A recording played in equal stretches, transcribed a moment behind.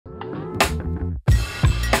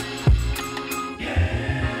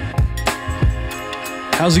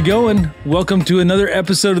How's it going? Welcome to another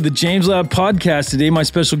episode of the James Lab podcast. Today, my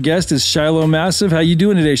special guest is Shiloh Massive. How you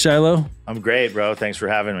doing today, Shiloh? I'm great, bro. Thanks for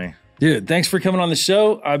having me. Dude, thanks for coming on the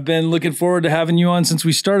show. I've been looking forward to having you on since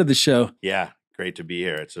we started the show. Yeah, great to be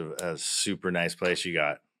here. It's a super nice place you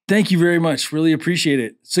got. Thank you very much. Really appreciate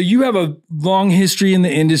it. So you have a long history in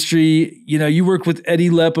the industry. You know, you work with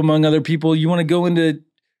Eddie Lepp, among other people. You want to go into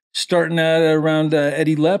starting out around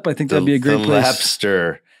Eddie Lepp? I think that'd be a great place.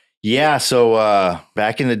 Lepster. Yeah, so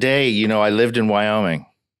back in the day, you know, I lived in Wyoming,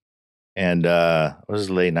 and it was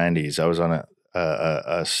the late 90s. I was on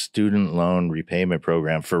a student loan repayment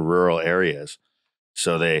program for rural areas.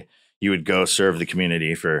 So you would go serve the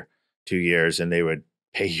community for 2 years, and they would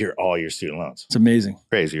pay all your student loans. It's amazing.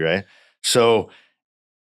 Crazy, right? So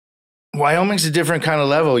Wyoming's a different kind of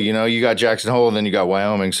level. You know, you got Jackson Hole, and then you got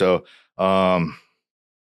Wyoming. So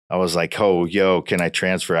I was like, oh, yo, can I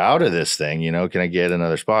transfer out of this thing? You know, can I get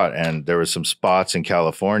another spot? And there were some spots in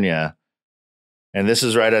California. And this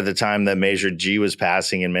is right at the time that Measure G was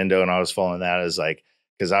passing in Mendo. And I was following that as like,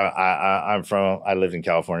 because I lived in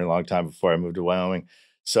California a long time before I moved to Wyoming.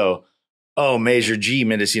 So, Measure G,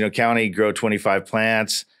 Mendocino County, grow 25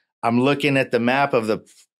 plants. I'm looking at the map of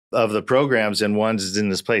the programs, and one's in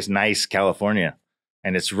this place, Nice, California.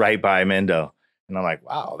 And it's right by Mendo. And I'm like,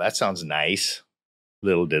 wow, that sounds nice.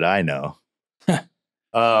 Little did I know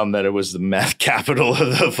that it was the meth capital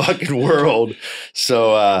of the fucking world.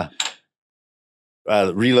 So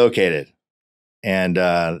relocated. And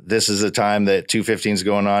this is the time that 215 is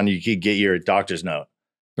going on. You could get your doctor's note.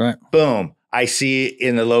 Right. Boom. I see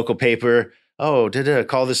in the local paper,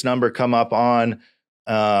 call this number, come up on,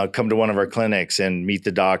 come to one of our clinics and meet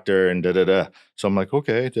the doctor and da-da-da. So I'm like,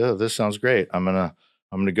 okay, this sounds great. I'm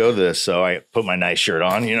gonna go to this. So I put my nice shirt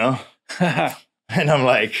on, you know. And I'm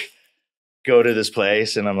like, go to this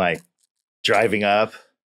place, and I'm like driving up,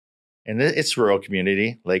 and it's rural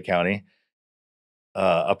community, Lake County,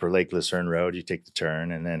 Upper Lake Lucerne Road. You take the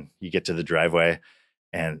turn, and then you get to the driveway,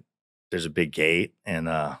 and there's a big gate. And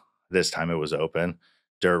this time it was open,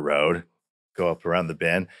 dirt road, go up around the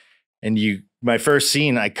bend. And my first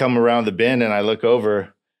scene, I come around the bend and I look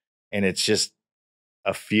over, and it's just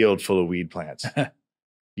a field full of weed plants.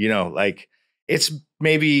 You know, like, it's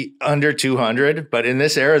maybe under 200, but in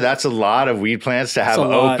this era, that's a lot of weed plants to have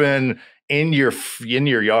open in your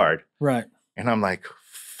yard. Right. And I'm like,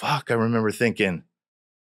 fuck, I remember thinking,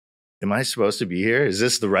 am I supposed to be here? Is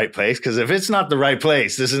this the right place? Because if it's not the right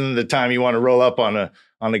place, this isn't the time you want to roll up on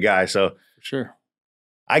a guy. So sure.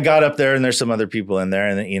 I got up there, and there's some other people in there.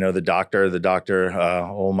 And, you know, the doctor,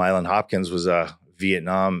 old Mylan Hopkins, was a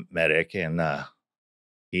Vietnam medic. And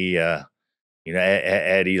he, you know,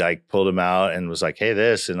 Eddie like pulled him out and was like, hey,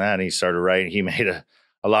 this and that. And he started writing. He made a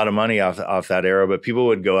lot of money off that era, but people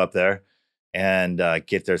would go up there and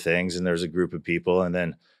get their things. And there's a group of people. And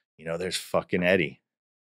then, you know, there's fucking Eddie.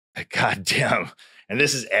 God damn. And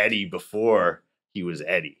this is Eddie before he was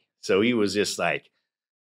Eddie. So he was just like,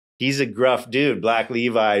 he's a gruff dude, black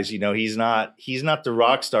Levi's. You know, he's not the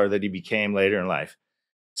rock star that he became later in life.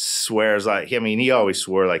 Swears like, I mean, he always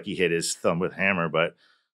swore like he hit his thumb with a hammer, but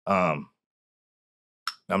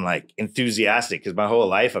I'm like enthusiastic because my whole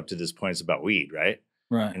life up to this point is about weed, right?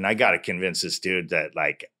 Right. And I got to convince this dude that,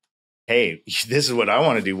 like, hey, this is what I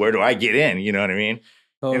want to do. Where do I get in? You know what I mean?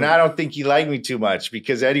 Oh. And I don't think he liked me too much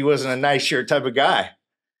because Eddie wasn't a nice shirt type of guy.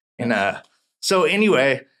 And so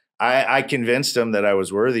anyway, I convinced him that I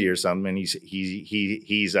was worthy or something. And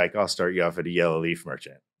he's like, I'll start you off at a yellow leaf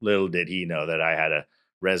merchant. Little did he know that I had a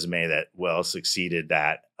resume that well succeeded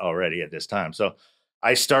that already at this time. So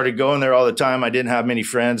I started going there all the time. I didn't have many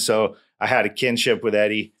friends, so I had a kinship with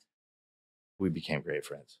Eddie. We became great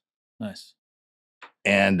friends. Nice.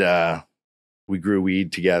 And we grew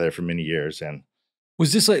weed together for many years. And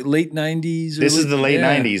was this like late 90s? This is the late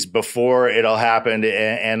 90s before it all happened.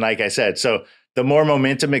 And like I said, so the more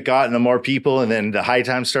momentum it got and the more people, and then the high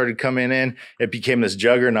times started coming in, it became this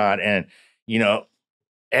juggernaut. And, you know,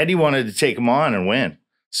 Eddie wanted to take him on and win.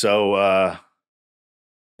 So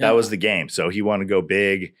that was the game. So he wanted to go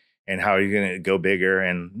big, and how are you going to go bigger?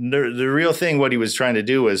 And the real thing, what he was trying to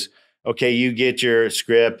do was, okay, you get your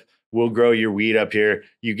script, we'll grow your weed up here.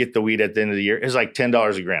 You get the weed at the end of the year. It's like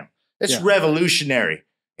 $10 a gram. It's revolutionary.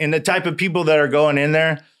 And the type of people that are going in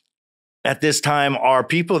there at this time are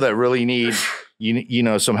people that really need, you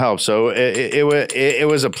know, some help. So it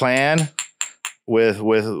was a plan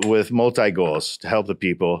with multi goals to help the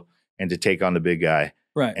people and to take on the big guy.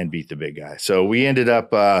 Right. And beat the big guy. So we ended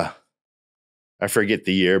up, I forget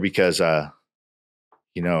the year because,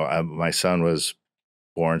 you know, my son was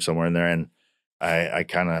born somewhere in there, and I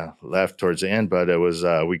kind of left towards the end, but it was,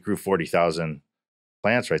 we grew 40,000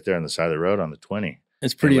 plants right there on the side of the road on the 20.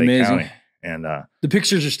 It's pretty amazing. County. And the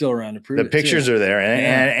pictures are still around to prove it. The pictures are there.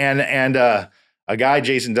 And a guy,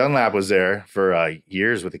 Jason Dunlap, was there for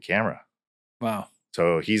years with a camera. Wow.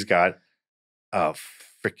 So he's got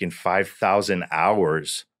freaking 5,000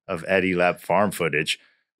 hours of Eddie Lepp farm footage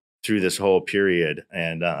through this whole period,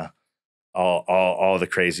 and all the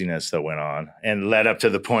craziness that went on, and led up to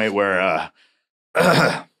the point where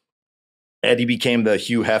Eddie became the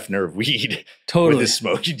Hugh Hefner of weed, with his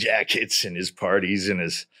smoky jackets and his parties and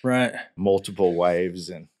his multiple wives,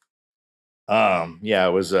 and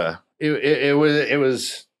it was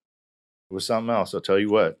something else. I'll tell you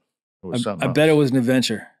what, it was something. I bet it was an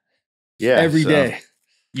adventure. Yeah, every day.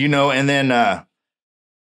 And then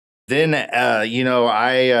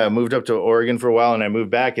I moved up to Oregon for a while, and I moved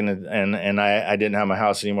back, and I didn't have my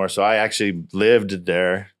house anymore, so I actually lived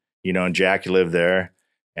there. And Jackie lived there.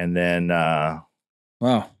 And then,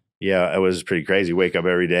 wow. Yeah, it was pretty crazy. Wake up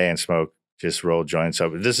every day and smoke, just roll joints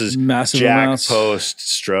up. This is massive Jack amounts.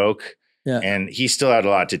 Post-stroke. Yeah. And he still had a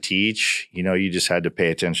lot to teach. You just had to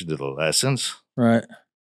pay attention to the lessons. Right.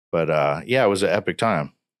 But it was an epic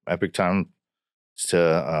time. Epic time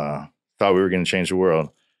to thought we were going to change the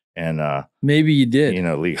world. And maybe you did.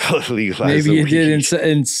 Legalize maybe you did.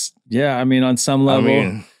 And yeah, I mean, on some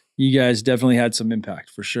level, you guys definitely had some impact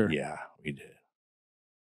for sure. Yeah, we did.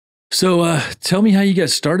 So tell me how you got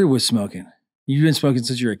started with smoking. You've been smoking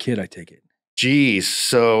since you were a kid, I take it. Geez.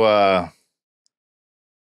 So,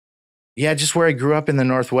 just where I grew up in the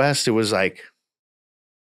Northwest, it was like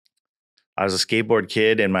I was a skateboard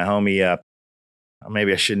kid, and my homie,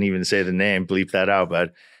 maybe I shouldn't even say the name, bleep that out,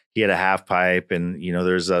 but he had a half pipe, and,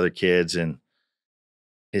 there's other kids, and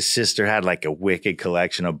his sister had like a wicked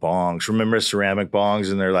collection of bongs. Remember ceramic bongs?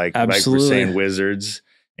 And they're like we're saying wizards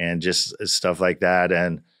and just stuff like that.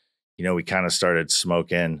 And, we kind of started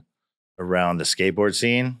smoking around the skateboard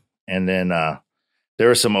scene. And then there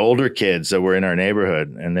were some older kids that were in our neighborhood,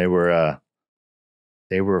 and they were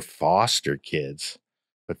foster kids,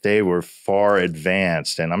 but they were far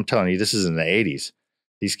advanced. And I'm telling you, this is in the 80s.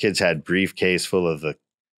 These kids had briefcase full of the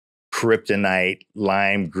kryptonite,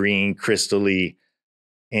 lime green, crystally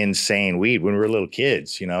insane weed when we were little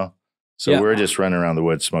kids, So we're just running around the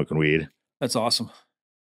woods smoking weed. That's awesome.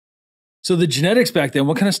 So the genetics back then,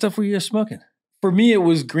 what kind of stuff were you guys smoking? For me, it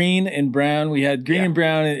was green and brown. We had green and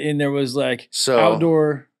brown, and there was like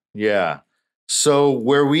outdoor. Yeah. So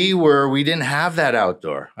where we were, we didn't have that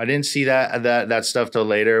outdoor. I didn't see that stuff till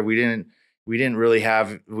later. We didn't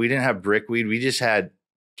have brick weed. We just had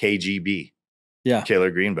KGB. Yeah.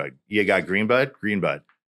 Killer green bud. You got green bud,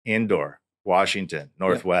 indoor, Washington,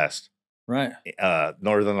 Northwest. Right.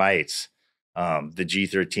 Northern Lights, the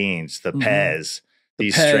G13s, the Pez,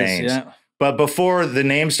 these strains. Yeah. But before the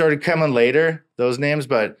names started coming later, those names,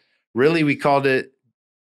 but really we called it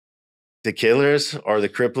the Killers or the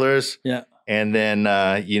Cripplers. Yeah. And then,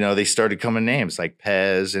 they started coming names like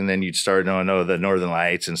Pez, and then you'd start knowing, the Northern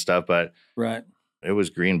Lights and stuff. But it was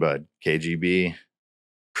green bud, KGB.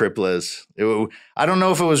 Cripplez. I don't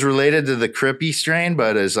know if it was related to the Crippy strain,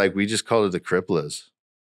 but it's like we just called it the Cripplez.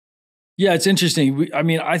 Yeah, it's interesting.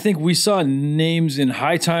 I think we saw names in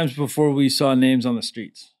High Times before we saw names on the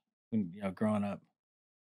streets when growing up.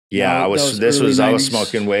 Yeah, I was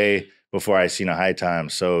smoking way before I seen a High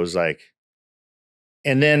Times. So it was like,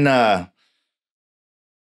 and then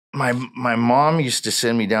my mom used to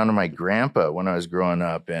send me down to my grandpa when I was growing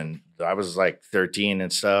up, and I was like 13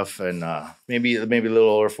 and stuff, and maybe a little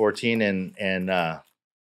over 14, and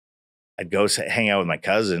I'd go hang out with my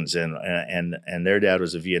cousins, and their dad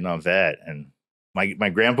was a Vietnam vet, and my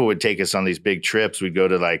grandpa would take us on these big trips. We'd go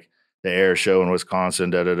to like the air show in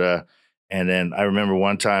Wisconsin, and then I remember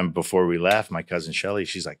one time before we left, my cousin Shelly,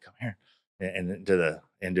 she's like, "Come here," and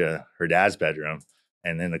into her dad's bedroom,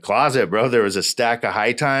 and in the closet, bro, there was a stack of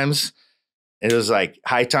High Times. It was like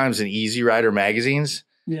High Times and Easy Rider magazines.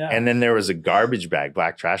 Yeah. And then there was a garbage bag,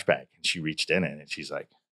 black trash bag. And she reached in it, and she's like,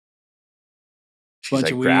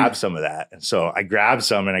 grab some of that. And so I grabbed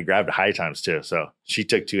some, and I grabbed High Times too. So she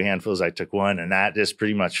took 2 handfuls, I took 1. And that just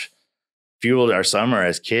pretty much fueled our summer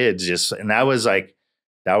as kids. And that was like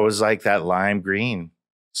that lime green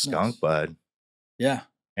skunk bud. Yeah.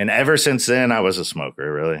 And ever since then, I was a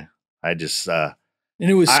smoker, really. I just, and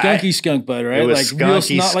it was skunky skunk bud, right? It was like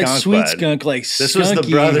skunky not like sweet bud. skunk, like this skunky. was the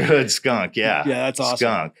Brotherhood skunk, yeah. Yeah, that's awesome.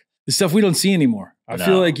 Skunk. The stuff we don't see anymore. I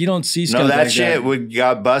feel like you don't see skunk. No, that like shit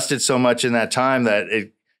got busted so much in that time that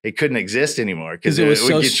it couldn't exist anymore because it was would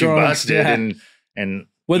so get strong. you busted and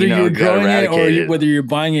whether you're growing it or whether you're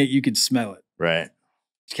buying it, you could smell it. Right.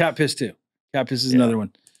 Cat piss too. Cat piss is another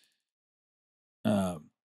one.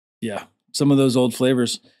 Some of those old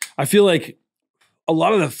flavors. I feel like a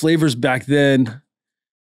lot of the flavors back then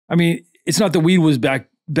I mean, it's not that weed was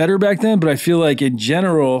better back then, but I feel like in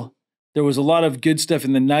general, there was a lot of good stuff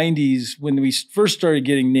in the 90s when we first started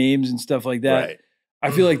getting names and stuff like that. Right.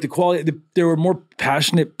 I feel like the quality, there were more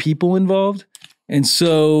passionate people involved. And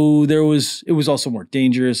so it was also more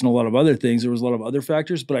dangerous and a lot of other things. There was a lot of other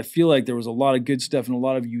factors, but I feel like there was a lot of good stuff and a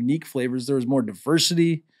lot of unique flavors. There was more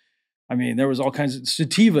diversity. I mean, there was all kinds of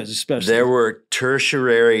sativas, especially. There were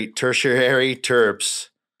tertiary terps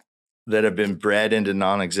that have been bred into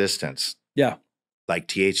non-existence. Yeah. Like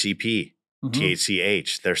THCP,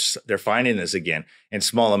 THCH. They're finding this again in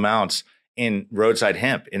small amounts in roadside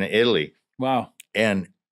hemp in Italy. Wow. And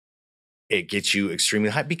it gets you extremely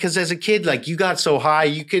high because as a kid, like you got so high,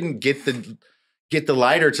 you couldn't get the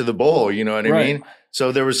lighter to the bowl. You know what I mean?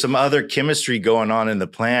 So there was some other chemistry going on in the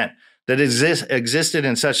plant that existed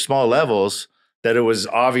in such small levels that it was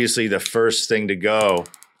obviously the first thing to go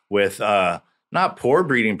with, not poor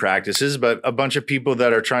breeding practices, but a bunch of people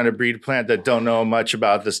that are trying to breed plant that don't know much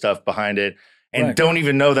about the stuff behind it and don't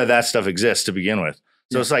even know that stuff exists to begin with.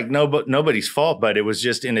 So it's like nobody's fault, but it was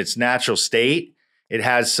just in its natural state. It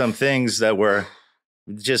has some things that were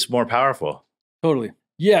just more powerful. Totally.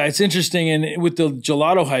 Yeah, it's interesting. And with the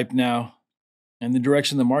gelato hype now and the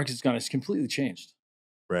direction the market's gone, it's completely changed.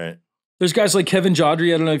 Right. There's guys like Kevin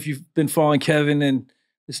Jodry. I don't know if you've been following Kevin and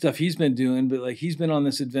the stuff he's been doing, but like he's been on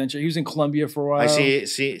this adventure. He was in Colombia for a while. I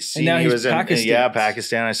see. And now he he's was Pakistan.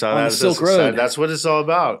 Pakistan. I saw on that. The Silk Road. That's what it's all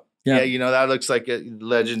about. Yeah, you know, that looks like a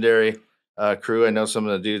legendary crew. I know some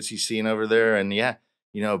of the dudes he's seen over there, and yeah,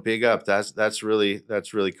 you know, big up. That's really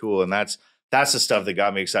cool, and that's the stuff that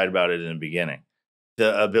got me excited about it in the beginning.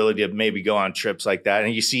 The ability to maybe go on trips like that,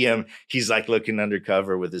 and you see him, he's like looking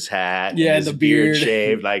undercover with his hat, and his the beard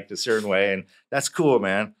shaved like a certain way, and that's cool,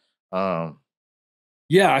 man.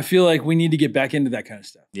 Yeah, I feel like we need to get back into that kind of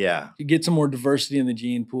stuff. Yeah, to get some more diversity in the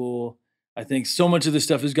gene pool. I think so much of this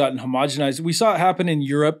stuff has gotten homogenized. We saw it happen in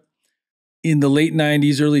Europe in the late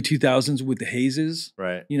 90s, early 2000s with the hazes.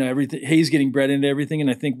 Right. You know, everything haze getting bred into everything. And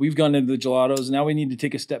I think we've gone into the gelatos. Now we need to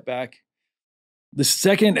take a step back. The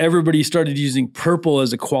second everybody started using purple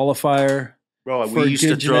as a qualifier. Bro, we used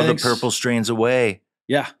to throw the purple strains away.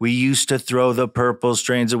 Yeah. We used to throw the purple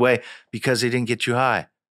strains away because they didn't get you high.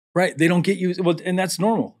 Right. They don't get you. Well, and that's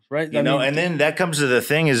normal, right? You know, and then that comes to the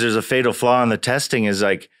thing is there's a fatal flaw in the testing is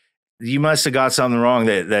like, you must have got something wrong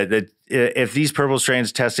that if these purple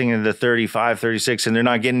strains testing in the 35, 36, and they're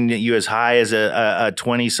not getting you as high as a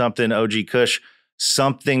 20 something OG Kush,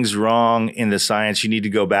 something's wrong in the science. You need to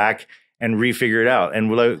go back and refigure it out.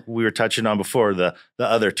 And like we were touching on before, the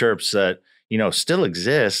other terps that, you know, still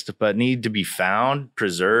exist, but need to be found,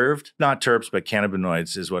 preserved, not terps, but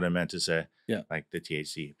cannabinoids is what I meant to say. Yeah. Like the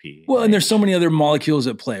THCP. Well, and there's so many other molecules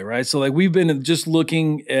at play, right? So like we've been just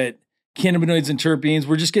looking at cannabinoids and terpenes.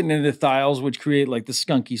 We're just getting into thiols, which create like the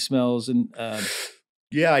skunky smells. And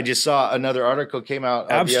yeah, I just saw another article came out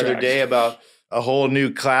the other day about a whole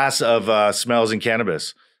new class of smells in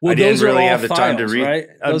cannabis. Well, I didn't really have the thiols, time to read. Right?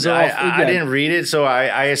 I didn't read it, so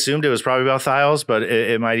I assumed it was probably about thiols, but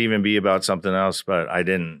it might even be about something else. But I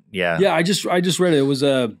didn't. Yeah, yeah. I just read it. It was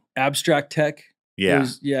abstract tech. Yeah,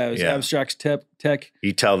 it was abstract tech.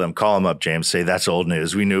 You tell them, call them up, James. Say that's old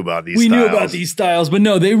news. We knew about these. We knew about these styles, but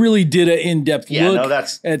no, they really did an in-depth look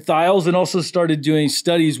at thiols, and also started doing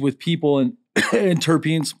studies with people and and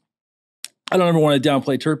terpenes. I don't ever want to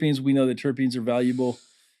downplay terpenes. We know that terpenes are valuable,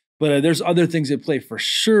 but there's other things at play for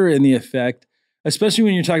sure in the effect, especially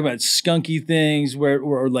when you're talking about skunky things,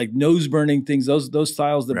 or like nose burning things. Those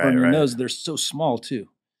thiols that burn your nose, they're so small too.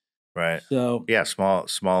 Right. So yeah, small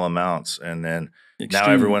amounts, and then now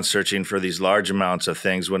everyone's searching for these large amounts of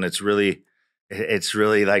things when it's really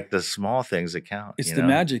like the small things that count. It's the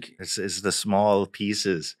magic. It's the small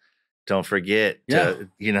pieces. Don't forget to,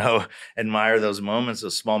 you know, admire those moments,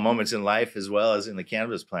 those small moments in life as well as in the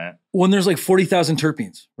cannabis plant. When there's like 40,000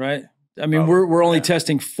 terpenes, right? I mean, we're only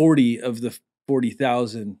testing 40 of the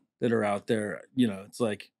 40,000 that are out there. You know, it's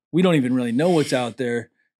like we don't even really know what's out there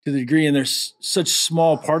to the degree, and there's such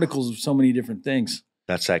small particles of so many different things.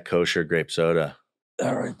 That's that kosher grape soda.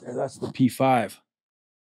 All right, there. That's the P5.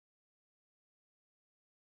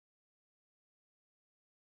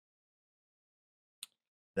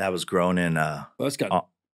 That was grown in. That's got.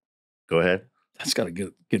 Go ahead. That's got a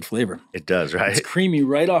good flavor. It does, right? It's creamy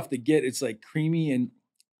right off the get. It's like creamy and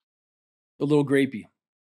a little grapey.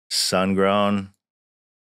 Sun grown,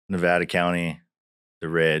 Nevada County, the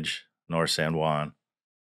Ridge, North San Juan.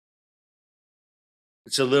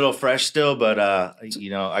 It's a little fresh still, but you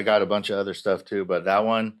know, I got a bunch of other stuff too. But that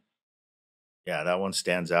one, yeah, that one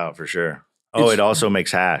stands out for sure. Oh, it also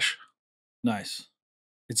makes hash. Nice.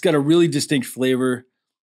 It's got a really distinct flavor.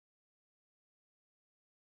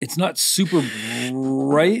 It's not super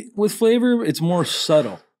bright with flavor. It's more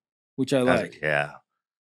subtle, which I like. Yeah.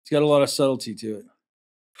 It's got a lot of subtlety to it.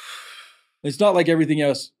 It's not like everything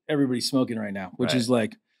else everybody's smoking right now, which is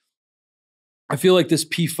like, I feel like this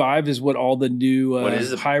P5 is what all the new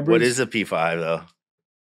hybrids. What is the P5 though?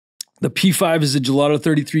 The P5 is a Gelato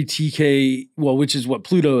 33 TK, well, which is what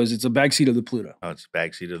Pluto is. It's a backseat of the Pluto. Oh, it's a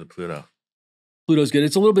backseat of the Pluto. Pluto's good.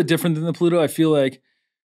 It's a little bit different than the Pluto. I feel like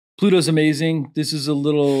Pluto's amazing. This is a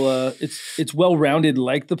little, it's well-rounded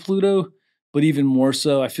like the Pluto, but even more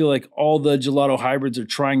so. I feel like all the gelato hybrids are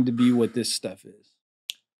trying to be what this stuff is.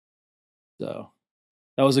 So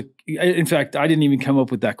that was in fact, I didn't even come up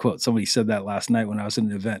with that quote. Somebody said that last night when I was at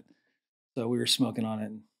an event. So we were smoking on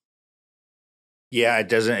it. Yeah,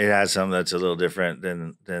 it has something that's a little different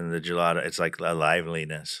than the gelato. It's like a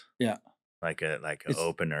liveliness. Yeah. Like an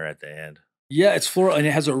opener at the end. Yeah, it's floral and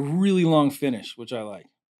it has a really long finish, which I like.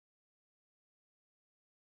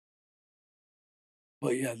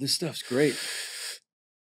 But yeah, this stuff's great.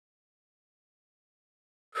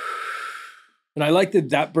 And I like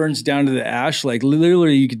that burns down to the ash. Like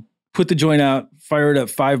literally you could put the joint out, fire it up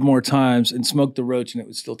 5 more times and smoke the roach and it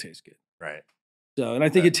would still taste good. Right. So, and I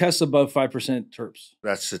think it tests above 5% terps.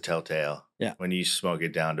 That's the telltale. Yeah. When you smoke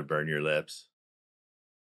it down to burn your lips.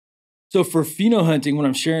 So for pheno hunting, when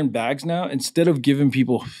I'm sharing bags now, instead of giving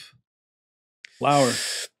people flower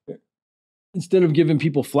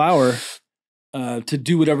to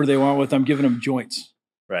do whatever they want with, I'm giving them joints.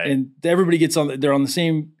 Right. And everybody they're on the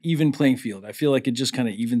same even playing field. I feel like it just kind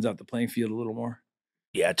of evens out the playing field a little more.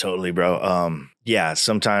 Yeah, totally, bro. Yeah,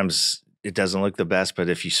 sometimes it doesn't look the best, but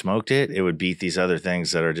if you smoked it, it would beat these other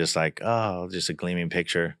things that are just like, oh, just a gleaming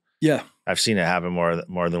picture. Yeah. I've seen it happen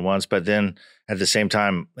more than once, but then at the same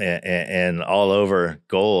time, and all over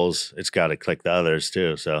goals, it's got to click the others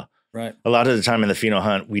too. So right. A lot of the time in the pheno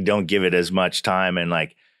hunt, we don't give it as much time, and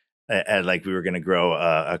like we were going to grow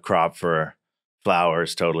a crop for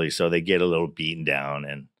flowers, totally. So they get a little beaten down,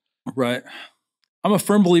 and right. I'm a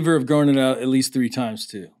firm believer of growing it out at least 3 times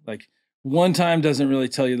too. Like one time doesn't really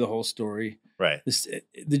tell you the whole story. Right.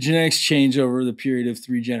 The genetics change over the period of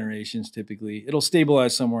 3 generations. Typically, it'll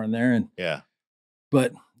stabilize somewhere in there,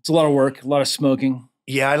 but it's a lot of work, a lot of smoking.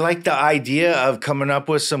 Yeah, I like the idea of coming up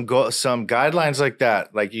with some guidelines like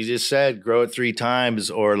that. Like you just said, grow it 3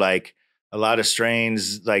 times, or like a lot of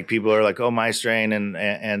strains. Like people are like, oh, my strain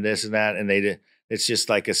and this and that, and it's just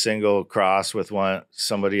like a single cross with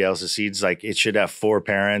somebody else's seeds. Like it should have 4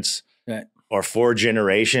 parents. Right. Or 4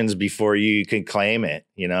 generations before you can claim it,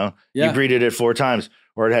 you know? Yeah. You breeded it 4 times,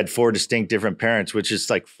 or it had 4 distinct different parents, which is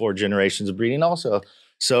like 4 generations of breeding also.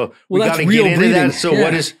 So we got to get into breeding. That. So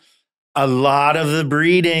what is a lot of the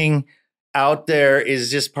breeding out there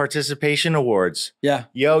is just participation awards. Yeah.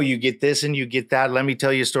 Yo, you get this and you get that. Let me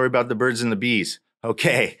tell you a story about the birds and the bees.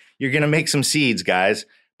 Okay. You're going to make some seeds, guys.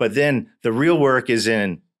 But then the real work is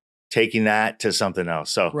in taking that to something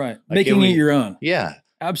else. So right. Making it your own. Yeah.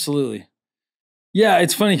 Absolutely. Yeah,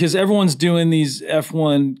 it's funny because everyone's doing these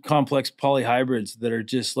F1 complex polyhybrids that are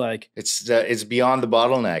just like it's beyond the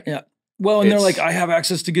bottleneck. Yeah. Well, and they're like, I have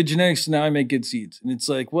access to good genetics, so now I make good seeds. And it's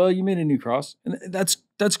like, well, you made a new cross. And that's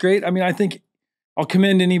great. I mean, I think I'll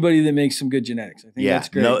commend anybody that makes some good genetics. I think that's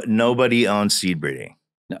great. Nobody owns seed breeding.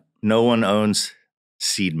 No. No one owns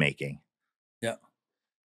seed making. Yeah.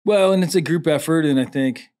 Well, and it's a group effort, and I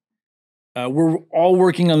think we're all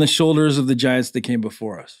working on the shoulders of the giants that came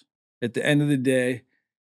before us. At the end of the day,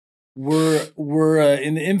 we're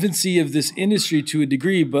in the infancy of this industry to a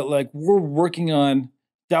degree, but like we're working on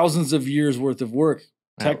thousands of years worth of work.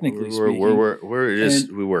 Technically speaking, we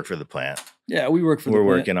work for the plant. Yeah, we work for the plant.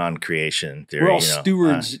 We're working on creation theory. We're all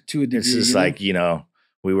stewards to a degree. It's just like,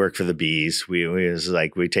 we work for the bees.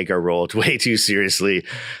 We take our role way too seriously.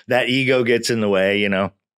 That ego gets in the way,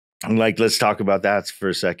 And like, let's talk about that for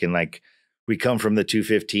a second. Like, we come from the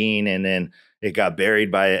 215, and then it got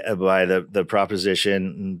buried by the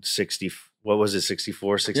proposition 60. What was it?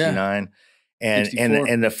 64, 69. Yeah.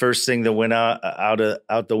 And the first thing that went out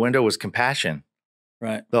the window was compassion.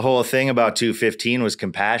 Right. The whole thing about 215 was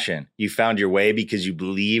compassion. You found your way because you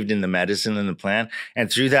believed in the medicine and the plant.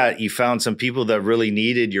 And through that, you found some people that really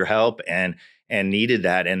needed your help and needed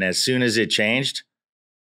that. And as soon as it changed,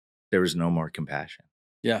 there was no more compassion.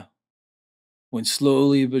 Yeah. When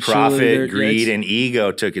slowly but profit, surely, greed, and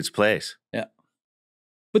ego took its place. Yeah.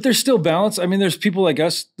 But there's still balance. I mean, there's people like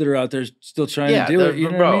us that are out there still trying to do it. You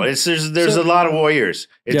know bro, what I mean? There's a lot of warriors.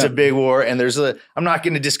 It's a big war, and I'm not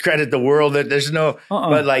going to discredit the world that there's no,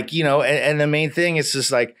 but like, and the main thing is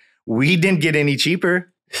just like, we didn't get any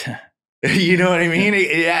cheaper. You know what I mean?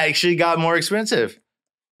 It actually got more expensive.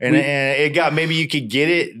 And it got, maybe you could get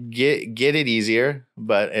it easier,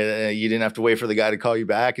 but you didn't have to wait for the guy to call you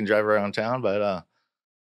back and drive around town. But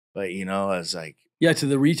you know, it's like, yeah, to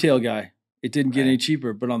the retail guy, it didn't get any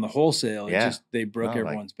cheaper, but on the wholesale, it just, they broke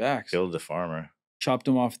everyone's backs. Killed the farmer. Chopped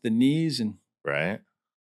them off the knees. And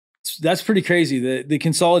that's pretty crazy. The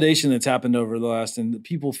consolidation that's happened over the last, and the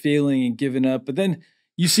people failing and giving up. But then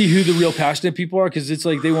you see who the real passionate people are, because it's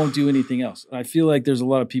like they won't do anything else. And I feel like there's a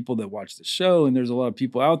lot of people that watch the show, and there's a lot of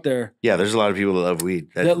people out there. Yeah, there's a lot of people that love weed.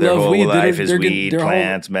 That their love whole weed. Life is weed,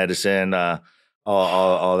 plants, medicine,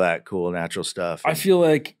 all that cool natural stuff. I feel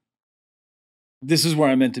like this is where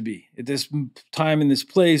I'm meant to be at this time in this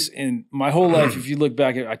place. And my whole life, if you look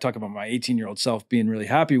back I talk about my 18-year-old self being really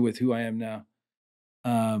happy with who I am now.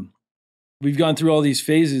 We've gone through all these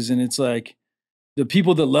phases, and it's like the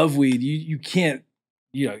people that love weed, you can't,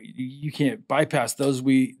 you can't bypass those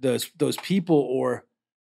people, or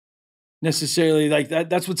necessarily like that.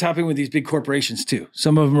 That's what's happening with these big corporations too.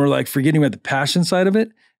 Some of them are like forgetting about the passion side of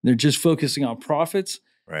it. They're just focusing on profits.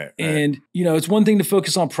 Right. And, it's one thing to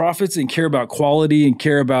focus on profits and care about quality and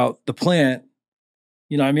care about the plant.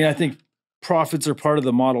 I mean, I think profits are part of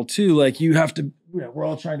the model too. Like you have to, we're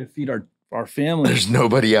all trying to feed our families. There's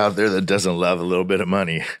nobody out there that doesn't love a little bit of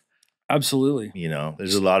money. Absolutely.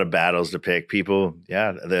 There's a lot of battles to pick. People,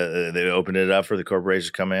 they opened it up for the corporations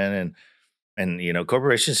to come in, and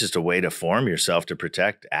corporations is just a way to form yourself to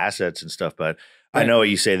protect assets and stuff. But I know what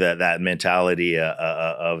you say, that mentality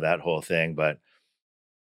of that whole thing. But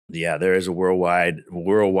yeah, there is a worldwide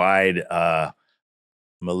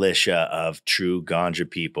militia of true ganja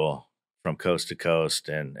people from coast to coast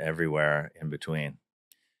and everywhere in between.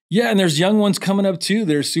 Yeah, and there's young ones coming up too.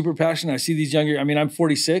 They're super passionate. I see these younger, I mean, I'm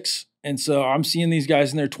 46, and so I'm seeing these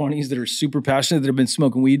guys in their 20s that are super passionate, that have been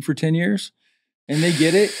smoking weed for 10 years, and they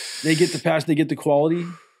get it. They get the passion, they get the quality,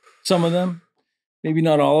 some of them. Maybe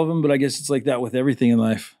not all of them, but I guess it's like that with everything in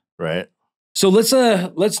life. Right. So let's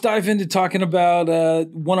dive into talking about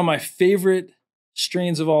one of my favorite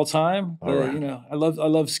strains of all time. I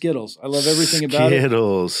love Skittles. I love everything about it.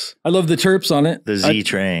 Skittles. I love the terps on it. The Z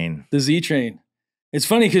Train. The Z Train. It's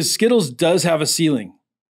funny because Skittles does have a ceiling,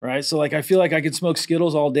 right? So like I feel like I could smoke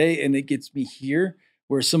Skittles all day and it gets me here,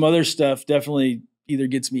 where some other stuff definitely either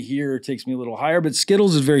gets me here or takes me a little higher. But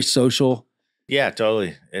Skittles is very social. Yeah,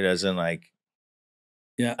 totally. It doesn't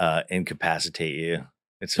incapacitate you.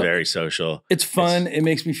 It's very social. It's fun. It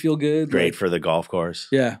makes me feel good. Great for the golf course.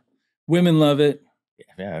 Yeah. Women love it.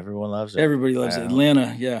 Yeah, everyone loves it. Everybody loves it.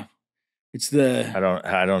 Atlanta, yeah. It's the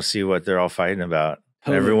I don't see what they're all fighting about.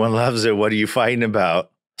 Totally. Everyone loves it. What are you fighting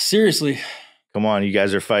about? Seriously. Come on, you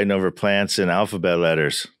guys are fighting over plants and alphabet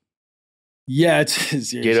letters. Yeah,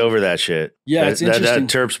 it's get over that shit. Yeah, it's interesting. That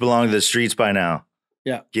terps belong to the streets by now.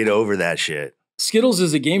 Yeah. Get over that shit. Skittles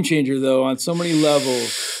is a game changer though on so many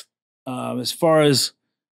levels. As far as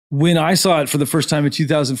when I saw it for the first time in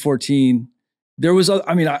 2014, there was,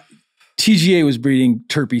 TGA was breeding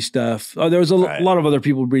terpy stuff. There was a lot of other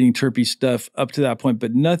people breeding terpy stuff up to that point,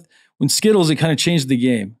 but when Skittles, it kind of changed the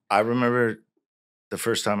game. I remember the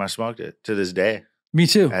first time I smoked it to this day. Me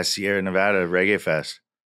too. At Sierra Nevada Reggae Fest.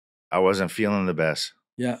 I wasn't feeling the best.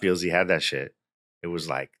 Yeah. Feels he had that shit. It was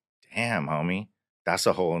like, damn, homie, that's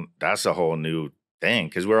a whole new thing.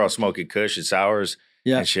 Cause we're all smoking kush and sours.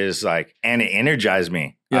 Yeah. And shit is like, and it energized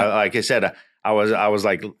me. Yeah. Like I said, I was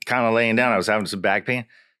like kind of laying down. I was having some back pain.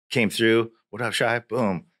 Came through. What up, Shy?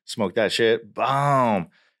 Boom. Smoked that shit. Boom.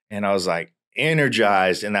 And I was like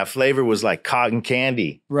energized. And that flavor was like cotton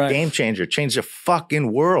candy. Right. Game changer. Changed the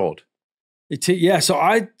fucking world. So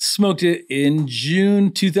I smoked it in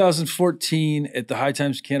June 2014 at the High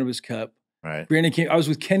Times Cannabis Cup. Right. I was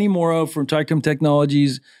with Kenny Morrow from Tycom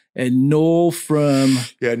Technologies and Noel from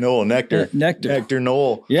Nectar. Nectar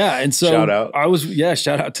Noel. Yeah, and so shout out.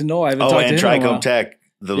 Shout out to Noel. I haven't talked to him Tricom in a while. Tech,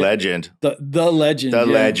 the legend. The legend. The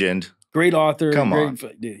legend. Great author. Come on.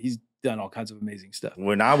 Dude, he's done all kinds of amazing stuff.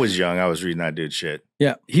 When I was young, I was reading that dude's shit.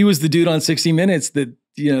 Yeah. He was the dude on 60 Minutes that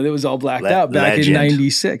was all blacked out back in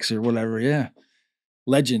 96 or whatever. Yeah.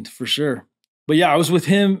 Legend for sure. But yeah, I was with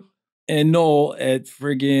him and Noel at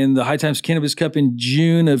friggin' the High Times Cannabis Cup in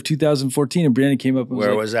June of 2014, and Brandon came up and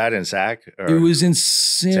Where was that? In Sac? It was in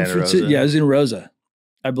San Francisco. Yeah, it was in Rosa,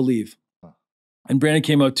 I believe. Huh. And Brandon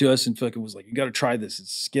came up to us and fucking was like, "You got to try this.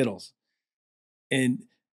 It's Skittles." And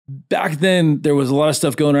back then, there was a lot of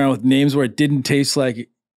stuff going around with names where it didn't taste like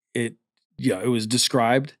it. It was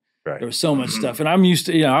described. Right. There was so much stuff, and I'm used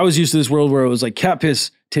to. I was used to this world where it was like cat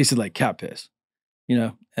piss tasted like cat piss,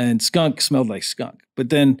 and skunk smelled like skunk. But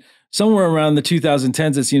then somewhere around the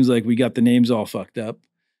 2010s, it seems like we got the names all fucked up.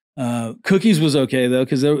 Cookies was okay though,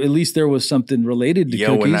 because at least there was something related to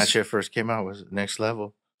cookies. When that shit first came out, was next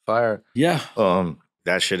level. fire. Yeah.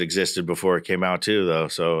 That shit existed before it came out too, though.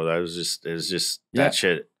 So it was just that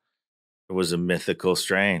shit. It was a mythical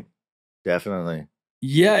strain, definitely.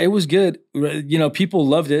 Yeah, it was good. You know, people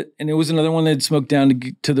loved it, and it was another one they'd smoke down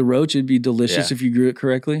to the roach. It'd be delicious if you grew it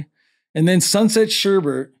correctly. And then Sunset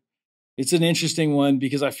Sherbet, it's an interesting one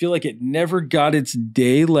because I feel like it never got its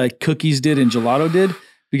day like cookies did and gelato did.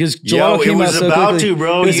 Because gelato came out so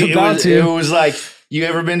quickly. It was like, you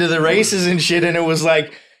ever been to the races and shit, and it was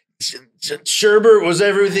like sherbet was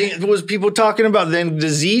everything. It was people talking about. Then the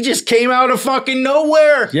Z just came out of fucking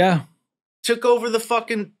nowhere. Yeah. Took over the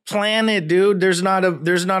fucking planet, dude. There's not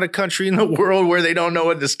a country in the world where they don't know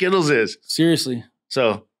what the Skittles is. Seriously.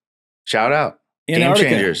 So, shout out. Antarctica.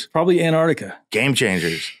 Game changers. Probably Antarctica. Game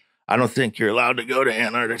changers. I don't think you're allowed to go to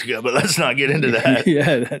Antarctica, but let's not get into that.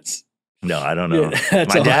 Yeah, that's... No, I don't know. Yeah,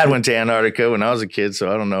 my dad went to Antarctica when I was a kid,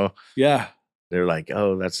 so I don't know. Yeah. They're like,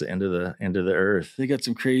 oh, that's the end of the earth. They got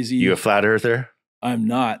some crazy... You a flat earther? I'm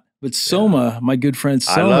not. But Soma, my good friend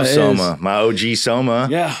Soma. I love Soma. My OG Soma.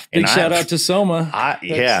 Yeah. Big shout out to Soma.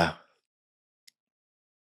 Yeah.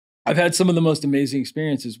 I've had some of the most amazing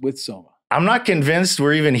experiences with Soma. I'm not convinced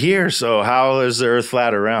we're even here. So how is the earth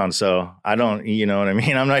flat around? So I don't, you know what I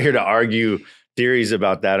mean? I'm not here to argue theories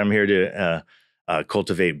about that. I'm here to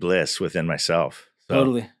cultivate bliss within myself. So,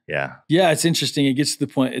 totally. Yeah. Yeah. It's interesting. It gets to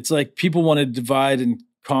the point. It's like people want to divide and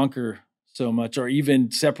conquer so much, or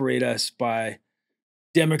even separate us by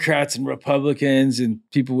Democrats and Republicans and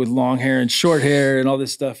people with long hair and short hair and all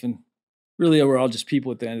this stuff. And really, we're all just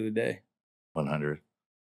people at the end of the day. 100.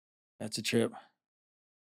 That's a trip.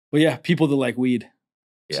 But yeah, people that like weed.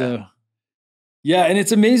 Yeah. So yeah, and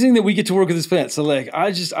it's amazing that we get to work with this plant. So like,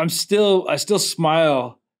 I still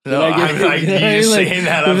smile. No, I'm like, you saying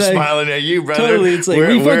that, I'm like, smiling at you, brother. Totally, it's like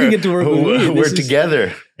we fucking get to work with weed. We're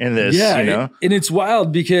together in this, yeah, you know? And it's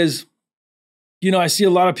wild because, you know, I see a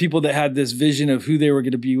lot of people that had this vision of who they were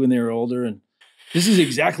going to be when they were older. And this is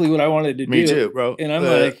exactly what I wanted to do. Me too, bro. And I'm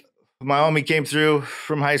like... My homie came through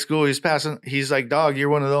from high school. He's like, dog, you're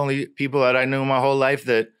one of the only people that I knew my whole life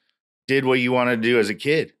that did what you wanted to do as a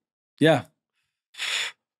kid. Yeah.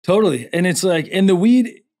 Totally. And it's like, and the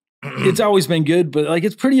weed, it's always been good, but like,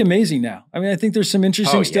 it's pretty amazing now. I mean, I think there's some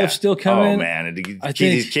interesting stuff still coming. Oh, man.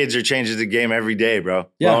 These kids are changing the game every day, bro.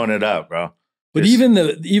 Yeah. Blowing it up, bro. But even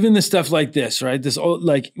the stuff like this, right? This old,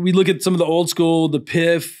 like we look at some of the old school, the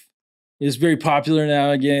Piff is very popular now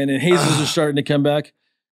again, and hazes are starting to come back.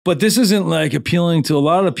 But this isn't like appealing to a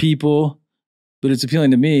lot of people, but it's appealing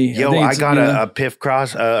to me. Yo, I got a Piff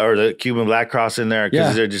cross or the Cuban Black cross in there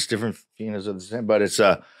because they're just different phenos of the same. But it's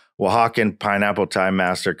a Oaxacan Pineapple Thai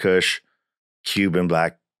Master Kush Cuban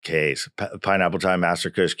Black Haze. Pineapple Thai Master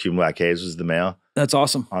Kush Cuban Black Haze was the male. That's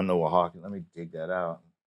awesome. On the Oaxacan. Let me dig that out.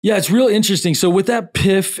 Yeah, it's real interesting. So with that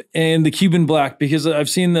Piff and the Cuban Black, because I've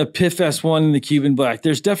seen the Piff S1 and the Cuban Black,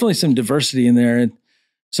 there's definitely some diversity in there and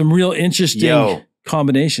some real interesting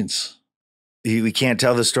combinations. We can't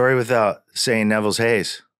tell the story without saying Neville's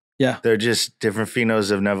Haze. Yeah. They're just different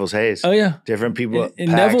phenos of Neville's Haze. Oh, yeah. Different people.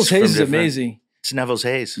 And Neville's Haze is amazing. It's Neville's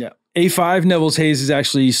Haze. Yeah. A5 Neville's Haze is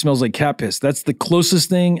actually smells like cat piss. That's the closest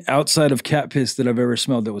thing outside of cat piss that I've ever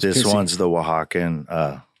smelled that was This pissy. One's the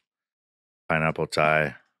Oaxacan Pineapple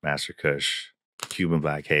Thai Master Kush Cuban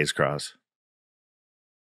Black Haze cross.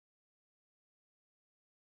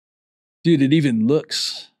 Dude, it even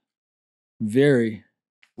looks very...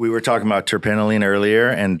 We were talking about terpinolene earlier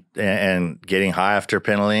and getting high off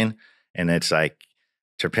terpinolene. And it's like,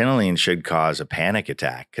 terpinolene should cause a panic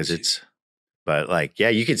attack because it's, but like, yeah,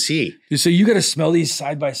 you could see. So you got to smell these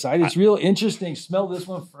side by side. It's real interesting. Smell this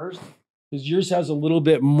one first because yours has a little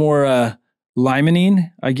bit more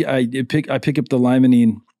limonene. I pick up the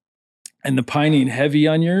limonene and the pinene heavy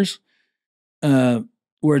on yours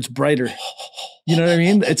where it's brighter. You know what I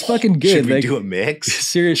mean? It's fucking good. Should we do a mix?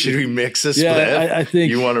 Seriously. Should we mix a spliff? Yeah, I think.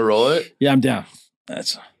 You want to roll it? Yeah, I'm down.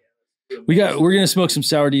 We're going to smoke some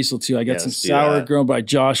sour diesel too. I got some sour grown by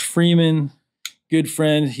Josh Freeman. Good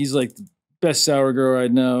friend. He's like the best sour grower I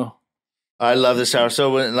know. I love the sour.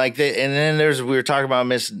 So when and then we were talking about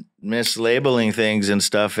mislabeling things and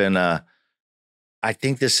stuff. And I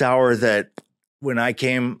think the sour that when I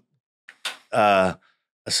came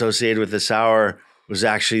associated with the sour was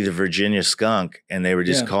actually the Virginia skunk, and they were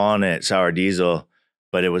just calling it sour diesel,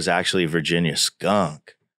 but it was actually Virginia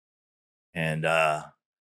skunk. And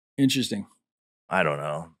interesting. I don't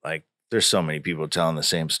know. Like, there's so many people telling the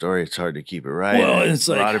same story. It's hard to keep it right. Well, it's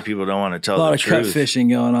a like lot of people don't want to tell the truth. A lot of cut fishing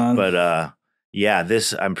going on. But yeah,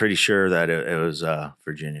 I'm pretty sure that it was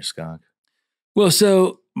Virginia skunk. Well,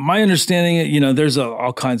 so my understanding, there's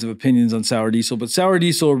all kinds of opinions on sour diesel, but sour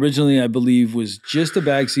diesel originally, I believe, was just a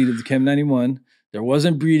bag seed of the Chem 91. There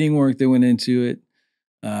wasn't breeding work that went into it.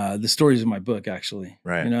 The story's in my book, actually.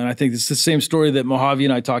 Right. And I think it's the same story that Mojave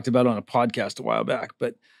and I talked about on a podcast a while back.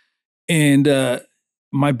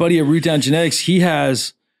 My buddy at Root Down Genetics, he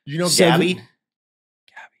has Gabby?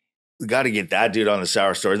 We got to get that dude on the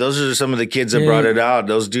Sour Story. Those are some of the kids that brought it out.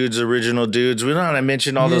 Those dudes, original dudes. We don't want to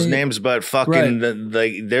mention all those names, but fucking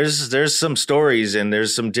there's some stories and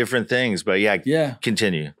there's some different things. But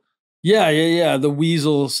continue. Yeah. The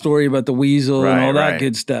weasel story about the weasel and all that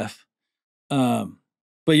good stuff. But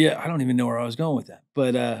I don't even know where I was going with that.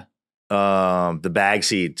 But the bag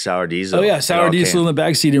seed sour diesel. Oh yeah, sour diesel in the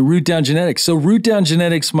bag seed and Root Down Genetics. So Root Down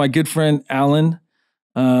Genetics, my good friend Alan,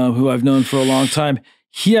 who I've known for a long time,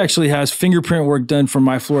 he actually has fingerprint work done for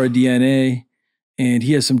My Flora DNA, and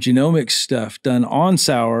he has some genomics stuff done on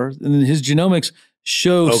sour. And then his genomics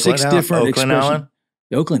show Oakland 6 different expressions. Alan?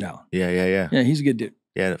 Oakland Alan. Yeah. Yeah, he's a good dude.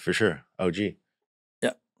 Yeah, for sure. OG.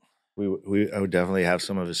 Yeah. I would definitely have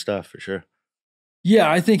some of his stuff for sure.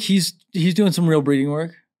 Yeah, I think he's doing some real breeding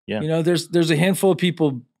work. Yeah. There's a handful of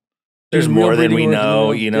people. There's more than we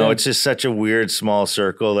know. It's just such a weird small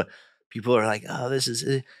circle that people are like, oh, this is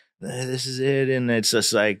it. And it's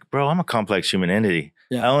just like, bro, I'm a complex human entity.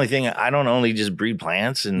 Yeah. The only thing, I don't only just breed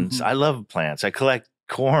plants, and I love plants. I collect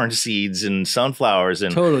corn seeds and sunflowers,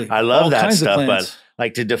 and I love all that stuff. But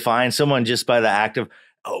like to define someone just by the act of,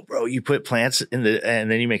 oh, bro, you put plants and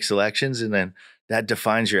then you make selections, and then that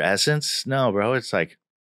defines your essence. No, bro, it's like,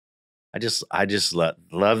 I just love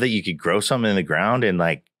that you could grow something in the ground and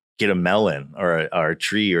like get a melon or a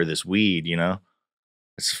tree or this weed.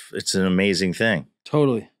 It's an amazing thing.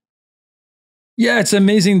 Totally. Yeah, it's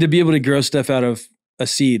amazing to be able to grow stuff out of a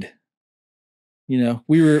seed. We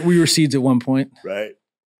were seeds at one point. Right.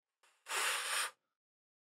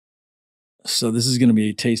 So this is going to be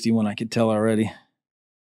a tasty one, I could tell already.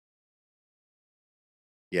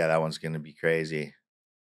 Yeah, that one's going to be crazy.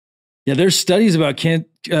 Yeah, there's studies about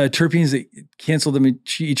terpenes that cancel them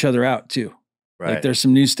each other out too. Right. Like there's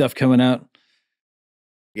some new stuff coming out.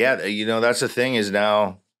 Yeah, that's the thing is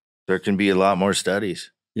now there can be a lot more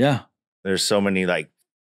studies. Yeah. There's so many like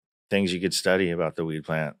things you could study about the weed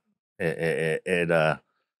plant. It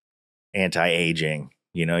anti-aging.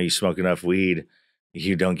 You smoke enough weed,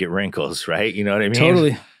 you don't get wrinkles, right? You know what I mean?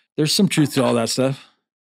 Totally. There's some truth to all that stuff,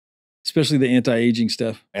 especially the anti-aging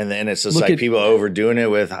stuff. And then it's just people overdoing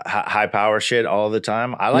it with high power shit all the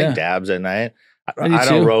time. I like dabs at night. I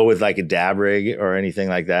don't roll with like a dab rig or anything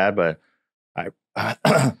like that, but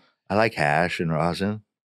I like hash and rosin.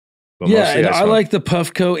 And I like the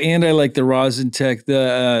Puffco and I like the Rosin Tech,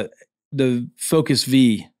 the Focus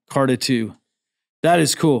V Carta 2. That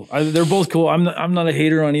is cool. They're both cool. I'm not a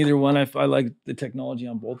hater on either one. I like the technology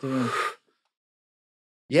on both of them.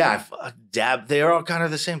 Yeah, dab. They are all kind of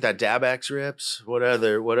the same. That Dab X Rips. What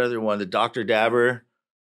other one? The Dr. Dabber.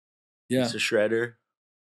 Yeah, it's a shredder.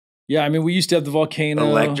 Yeah, I mean, we used to have the Volcano.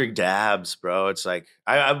 Electric dabs, bro. It's like,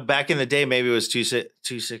 I back in the day, maybe it was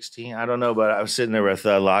 216. I don't know, but I was sitting there with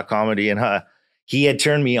Law Comedy, and he had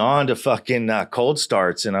turned me on to fucking cold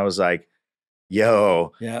starts. And I was like,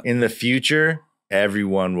 yo, in the future,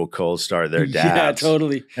 everyone will cold start their dabs. Yeah,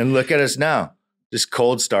 totally. And look at us now, just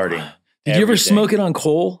cold starting. Did you ever smoke it on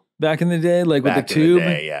coal back in the day? Like with the tube?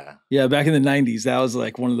 Yeah. Yeah, back in the 90s. That was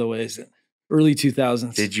like one of the ways. Early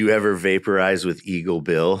 2000s. Did you ever vaporize with Eagle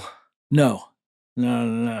Bill? No.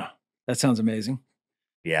 That sounds amazing.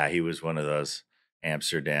 Yeah, he was one of those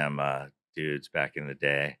Amsterdam dudes back in the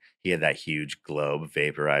day. He had that huge globe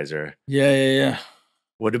vaporizer. Yeah.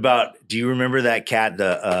 What about, do you remember that cat,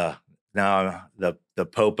 the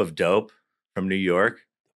Pope of Dope from New York?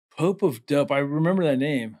 Pope of Dope. I remember that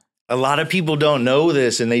name. A lot of people don't know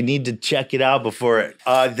this, and they need to check it out before.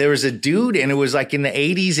 There was a dude, and it was like in the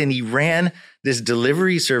 80s, and he ran this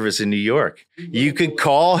delivery service in New York. You could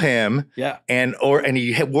call him, and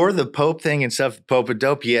he wore the Pope thing and stuff, Pope of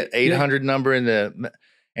Dope. He had 800 number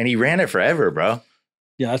and he ran it forever, bro.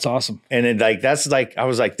 Yeah, that's awesome. And I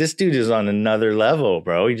was like, this dude is on another level,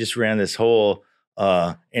 bro. He just ran this whole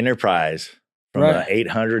enterprise from an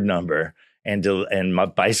 800 number. And my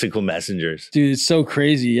bicycle messengers. Dude, it's so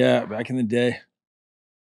crazy. Yeah, back in the day.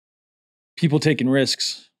 People taking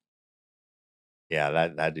risks. Yeah,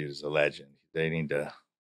 that dude is a legend. They need to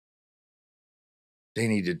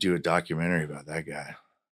do a documentary about that guy.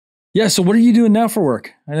 Yeah, so what are you doing now for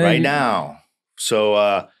work? Now. So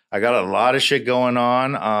I got a lot of shit going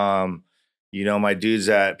on. My dudes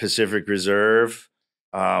at Pacific Reserve.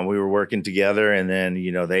 We were working together, and then,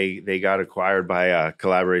 they got acquired by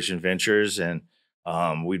Collaboration Ventures, and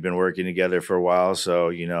we'd been working together for a while.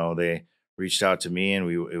 So, they reached out to me, and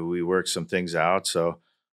we worked some things out. So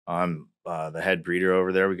I'm the head breeder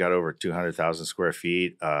over there. We got over 200,000 square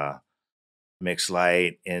feet, mixed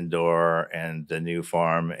light, indoor, and the new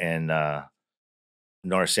farm in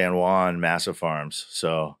North San Juan, Massive Farms.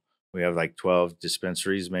 So we have like 12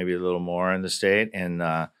 dispensaries, maybe a little more in the state. And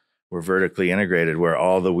we're vertically integrated where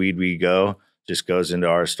all the weed we go just goes into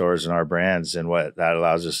our stores and our brands. And what that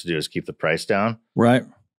allows us to do is keep the price down. Right.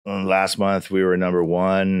 And last month we were number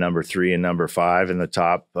 1, number 3, and number 5 in the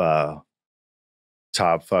top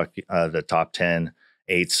 10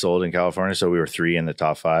 eighths sold in California. So we were 3 in the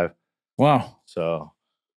top 5. Wow. So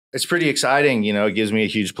it's pretty exciting. You know, it gives me a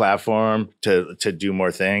huge platform to do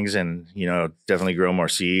more things and, you know, definitely grow more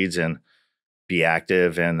seeds and be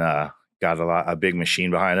active, and got a big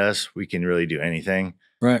machine behind us. We can really do anything.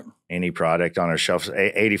 Right. Any product on our shelves.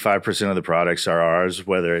 85% of the products are ours,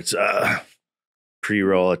 whether it's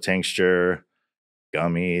pre-roll, a tincture,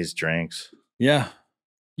 gummies, drinks. Yeah.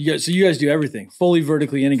 You guys do everything. Fully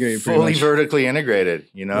vertically integrated. Fully vertically integrated,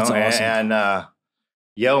 you know. That's awesome.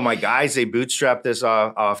 And my guys, they bootstrapped this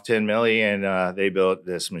off 10 million. They built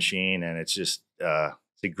this machine, and it's just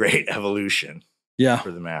it's a great evolution. Yeah.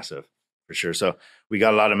 For the Massive, for sure. So we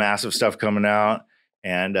got a lot of Massive stuff coming out,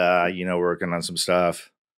 and you know, working on some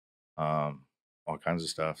stuff, all kinds of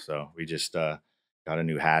stuff. So we just got a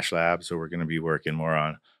new hash lab, so we're going to be working more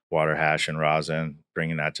on water hash and rosin,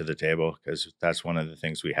 bringing that to the table, because that's one of the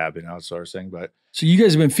things we have been outsourcing. But so you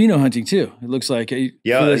guys have been pheno hunting too. It looks like we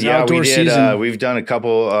did. We've done a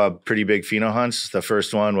couple pretty big pheno hunts. The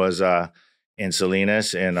first one was in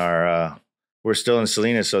Salinas, in our we're still in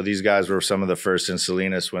Salinas, so these guys were some of the first in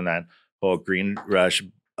Salinas when that whole green rush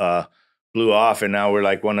blew off, and now we're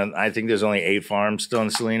like I think there's only 8 farms still in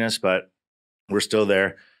Salinas, but we're still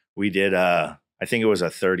there. We did I think it was a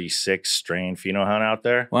 36 strain pheno hunt out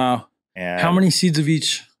there. Wow. And how many seeds of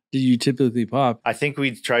each do you typically pop? I think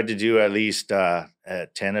we tried to do at least 10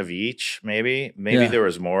 of each, maybe. Maybe there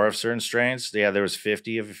was more of certain strains. Yeah, there was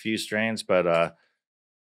 50 of a few strains, but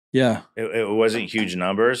it wasn't huge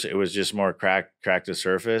numbers. It was just more crack the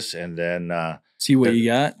surface, and then see what you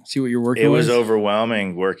got, see what you're working with. It was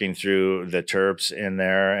overwhelming working through the terps in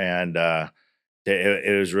there, and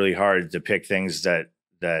it was really hard to pick things that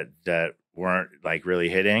weren't like really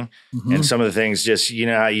hitting. Mm-hmm. And some of the things just, you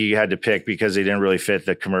know, how you had to pick because they didn't really fit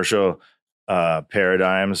the commercial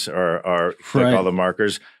paradigms or like all the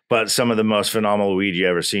markers, but some of the most phenomenal weed you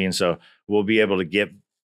ever seen. So we'll be able to get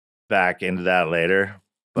back into that later.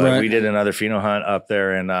 But we did another pheno hunt up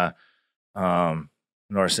there in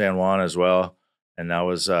North San Juan as well. And that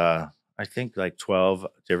was, I think like 12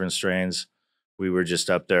 different strains. We were just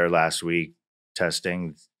up there last week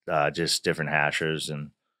testing just different hashers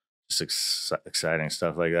and exciting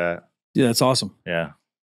stuff like that. Yeah, that's awesome.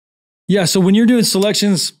 Yeah. So when you're doing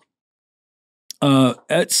selections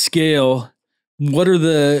at scale, what are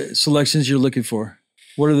the selections you're looking for?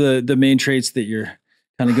 What are the main traits that you're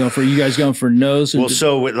kind of going for? Are you guys going for nose? Well,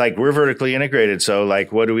 so like we're vertically integrated. So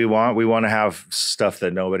like, what do we want? We want to have stuff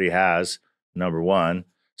that nobody has. Number one.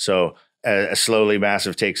 So as slowly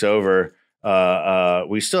Massive takes over,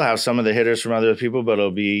 we still have some of the hitters from other people, but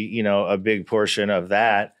it'll be, you know, a big portion of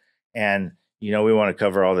that. And, you know, we want to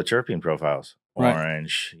cover all the terpene profiles,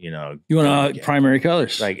 orange, you know. You want primary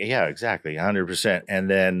colors. Like, yeah, exactly. 100%. And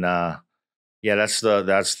then, that's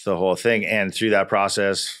the whole thing. And through that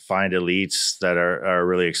process, find elites that are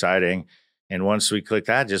really exciting. And once we click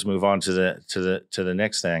that, just move on to the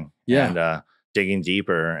next thing. Yeah. And digging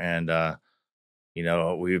deeper. And, you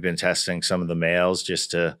know, we've been testing some of the males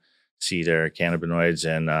just to see their cannabinoids,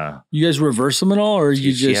 and you guys reverse them at all, or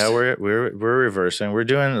you just? Yeah, we're reversing. We're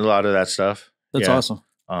doing a lot of that stuff. That's awesome.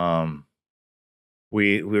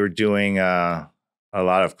 We were doing a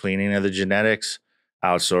lot of cleaning of the genetics,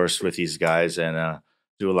 outsourced with these guys, and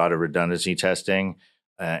do a lot of redundancy testing,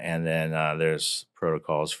 and then there's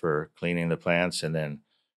protocols for cleaning the plants and then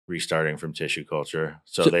restarting from tissue culture.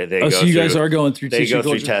 So they go so you guys are going through tissue culture?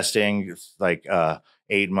 They go through testing like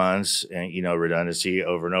 8 months, and, you know, redundancy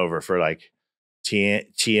over and over for like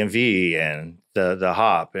TMV and the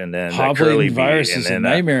hop, and then the curly virus is a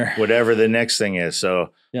nightmare. Whatever the next thing is.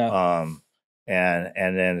 So and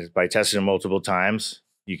then by testing them multiple times,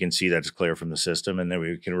 you can see that it's clear from the system, and then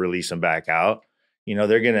we can release them back out. You know,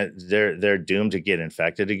 they're doomed to get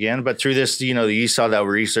infected again. But through this, you know, you saw that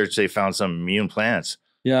research, they found some immune plants.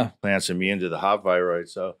 Yeah. Plants immune to the hop viroid.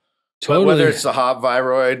 So totally. Whether it's the hop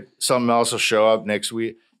viroid, something else will show up next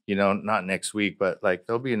week, you know, not next week, but like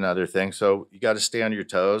there'll be another thing. So you got to stay on your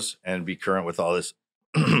toes and be current with all this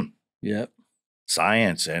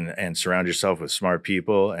science, and surround yourself with smart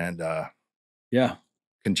people, and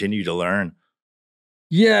continue to learn.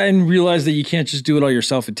 Yeah, and realize that you can't just do it all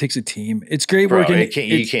yourself. It takes a team. It's great working.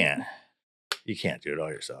 You can't. You can't do it all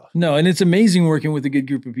yourself. No, and it's amazing working with a good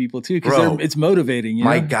group of people too, because it's motivating. You know?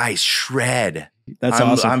 My guys shred. That's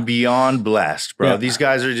awesome. I'm beyond blessed, bro. Yeah. These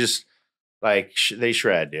guys are just like they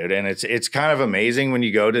shred, dude, and it's kind of amazing when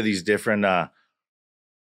you go to these different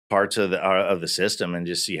parts of the system and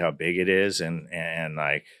just see how big it is, and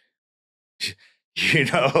like, you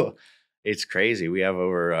know, it's crazy. We have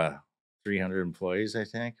over 300 employees, I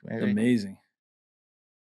think. Maybe. Amazing.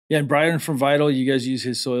 Yeah, and Brian from Vital, you guys use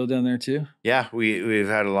his soil down there too? Yeah, we've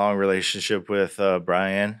had a long relationship with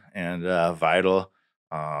Brian and Vital.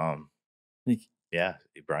 Yeah,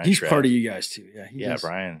 Brian. He's part of you guys too. Yeah,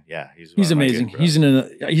 Brian. Yeah, he's amazing. He's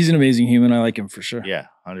an amazing human. I like him for sure. Yeah,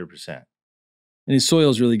 100%. And his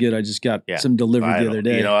soil's really good. I just got some delivered the other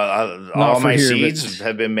day. You know, all my seeds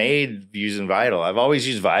have been made using Vital. I've always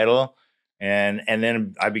used Vital, and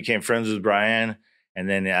then I became friends with Brian. And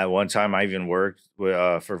then at one time, I even worked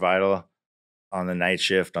for Vital on the night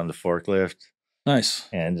shift on the forklift. Nice.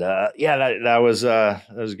 And that was a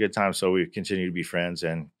good time. So we continue to be friends,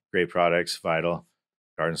 and great products, Vital,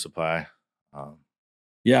 Garden Supply.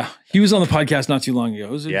 Yeah, he was on the podcast not too long ago.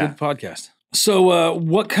 It was a good podcast. So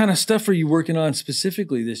what kind of stuff are you working on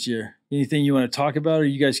specifically this year? Anything you want to talk about, or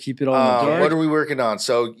you guys keep it all in the dark? What are we working on?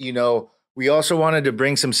 So, you know, we also wanted to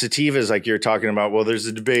bring some sativas like you're talking about. Well, there's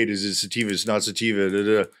a debate. Is it sativa? It's not sativa. Da,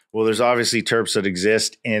 da. Well, there's obviously terps that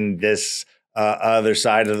exist in this other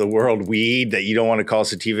side of the world weed that you don't want to call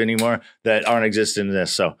sativa anymore that aren't existing in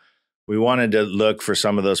this. So we wanted to look for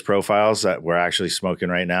some of those profiles that we're actually smoking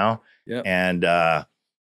right now and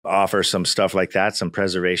offer some stuff like that, some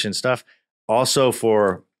preservation stuff. Also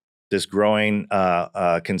for this growing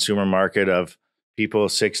consumer market of people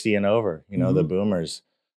 60 and over, you know, the boomers.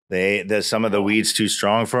 Some of the weed's too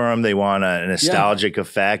strong for them. They want a nostalgic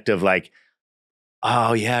effect of like,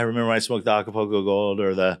 oh yeah, I remember when I smoked the Acapulco Gold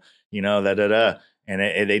or the, you know,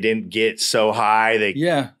 and they didn't get so high.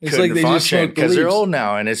 It's like they function because they're old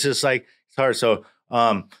now, and it's just like it's hard. So,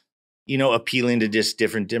 you know, appealing to just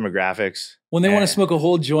different demographics when they want to smoke a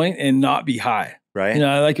whole joint and not be high, right? You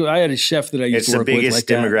know, like I had a chef that I used to work with. It's the biggest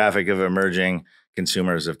demographic of emerging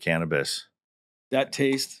consumers of cannabis. That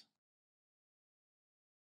taste.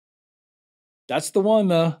 That's the one,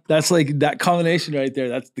 though. That's like that combination right there.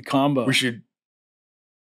 That's the combo. We should,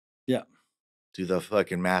 do the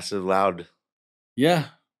fucking massive loud. Yeah,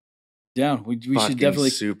 down. We should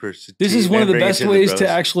definitely. Super. This is one of the best ways to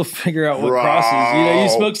actually figure out what crosses. You know, you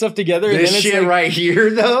smoke stuff together. This and then it's shit right here,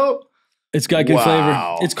 though. It's got good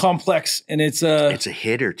flavor. It's complex, and it's a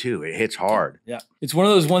hitter too. It hits hard. Yeah, it's one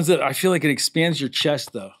of those ones that I feel like it expands your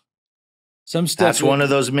chest, though. Some stuff. That's one of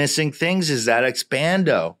those missing things. Is that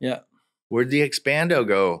expando? Yeah. Where'd the expando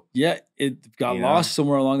go? Yeah, it got lost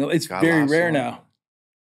somewhere along the way. It's very rare now.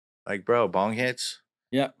 Like, bro, bong hits?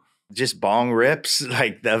 Yeah. Just bong rips,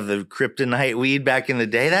 like the kryptonite weed back in the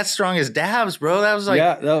day. That's strong as dabs, bro. That was like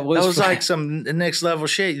that was like some next level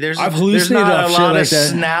shit. There's not a lot of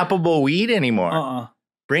snappable weed anymore.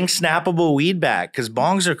 Bring snappable weed back because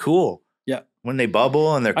bongs are cool. Yeah. When they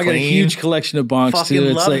bubble and they're clean. I got a huge collection of bongs fucking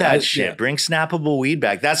too. Love that shit. Yeah. Bring snappable weed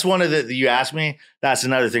back. That's one of the, you asked me, that's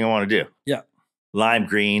another thing I want to do. Yeah. Lime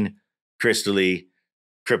green, crystally,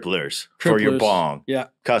 cripplers for your bong. Yeah.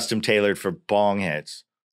 Custom tailored for bong hits.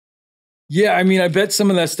 Yeah, I mean, I bet some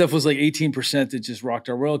of that stuff was like 18% that just rocked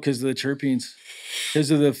our world because of the terpenes, because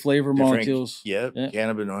of the flavor molecules. Yeah,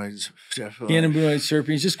 cannabinoids. Definitely. Cannabinoids,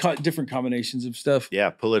 terpenes, just different combinations of stuff.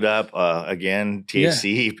 Yeah, pull it up. Again,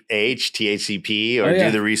 THC, THCP, or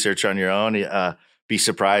do the research on your own. Be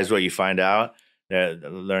surprised what you find out.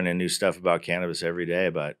 Learning new stuff about cannabis every day,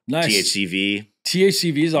 but THCV.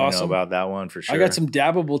 THCV is awesome. I know about that one for sure. I got some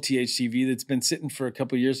dabbable THCV that's been sitting for a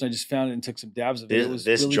couple of years, and I just found it and took some dabs of it.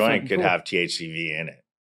 This really joint could have THCV in it.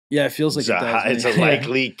 Yeah, it feels like it does. It's a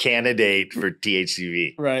likely candidate for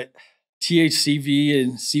THCV. Right. THCV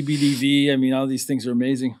and CBDV. I mean, all these things are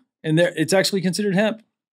amazing. And it's actually considered hemp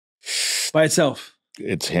by itself.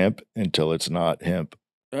 It's hemp until it's not hemp.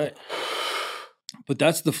 Right. But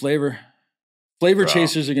that's the flavor. Flavor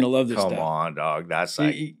chasers are going to love this stuff. Come on, dog. That's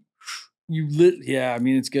like... Yeah, I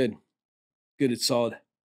mean, it's good. Good, it's solid.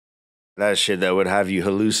 That shit that would have you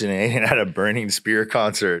hallucinating at a Burning Spear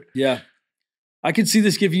concert. Yeah. I could see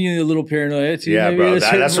this giving you a little paranoia too. Yeah, bro.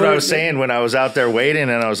 That's what I was saying when I was out there waiting,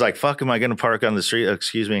 and I was like, fuck, am I going to park on the street?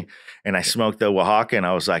 Excuse me. And I smoked the Oaxaca, and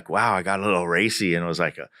I was like, wow, I got a little racy, and I was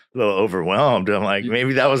like a little overwhelmed. I'm like,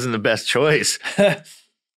 maybe that wasn't the best choice.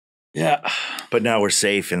 Yeah. But now we're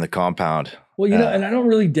safe in the compound. Well, you know, and I don't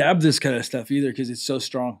really dab this kind of stuff either because it's so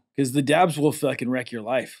strong. Because the dabs will fucking wreck your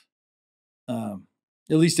life. At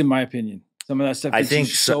least in my opinion. Some of that stuff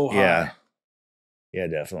gets so high. Yeah,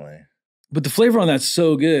 definitely. But the flavor on that's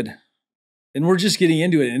so good. And we're just getting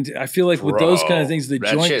into it. And I feel like with those kind of things, the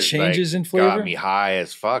joint changes in flavor. Got me high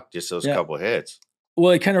as fuck, just those couple hits.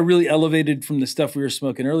 Well, it kind of really elevated from the stuff we were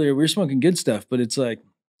smoking earlier. We were smoking good stuff, but it's like,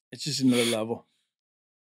 it's just another level.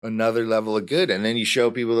 Another level of good. And then you show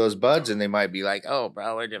people those buds and they might be like, oh,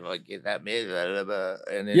 bro, where'd you get that mid?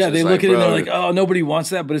 And they look at it and they're like, oh, nobody wants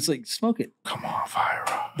that. But it's like, smoke it. Come on, fire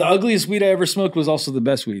up. The ugliest weed I ever smoked was also the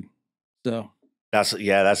best weed. So that's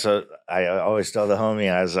what I always tell the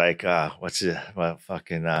homie. I was like, what's it? Well,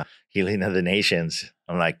 fucking Healing of the Nations.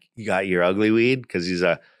 I'm like, you got your ugly weed? Because he's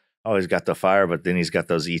always got the fire, but then he's got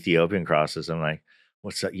those Ethiopian crosses. I'm like,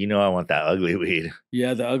 what's that? I want that ugly weed.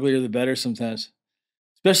 Yeah, the uglier the better sometimes.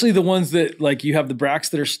 Especially the ones that like you have the bracts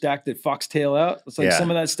that are stacked that foxtail out. It's like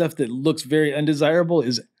some of that stuff that looks very undesirable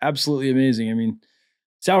is absolutely amazing. I mean,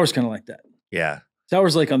 sour's kind of like that. Yeah.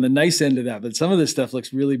 Sour's like on the nice end of that, but some of this stuff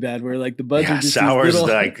looks really bad where like the buds are just sour's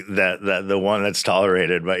like the one that's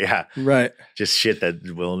tolerated, but right. Just shit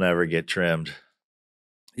that will never get trimmed.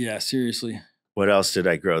 Yeah, seriously. What else did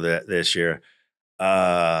I grow this year?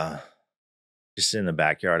 Just in the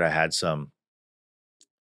backyard, I had some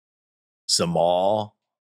Zamal,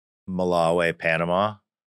 Malawi, Panama.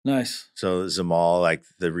 Nice. So Zamal, like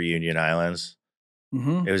the Reunion Islands.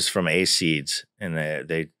 Mm-hmm. It was from A Seeds, and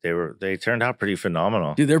they turned out pretty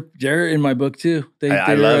phenomenal. Dude, they're in my book too.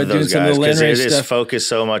 I love those guys because it is focused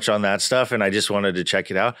so much on that stuff, and I just wanted to check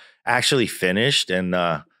it out. Actually finished, and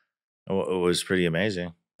it was pretty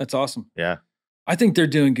amazing. That's awesome. Yeah, I think they're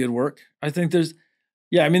doing good work. I think there's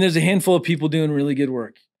a handful of people doing really good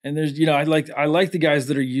work, and there's I like the guys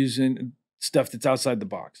that are using stuff that's outside the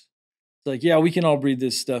box. It's like, we can all breed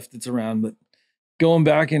this stuff that's around, but going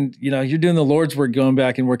back and, you're doing the Lord's work, going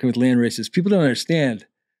back and working with land races. People don't understand.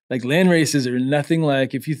 Like land races are nothing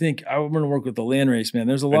like, if you think I want to work with the land race, man,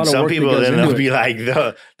 there's a lot of work. Some people then they'll be like,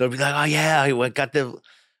 oh yeah, I got the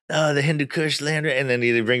Hindu Kush land race. And then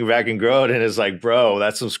they bring it back and grow it. And it's like, bro,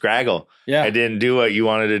 that's some scraggle. Yeah. I didn't do what you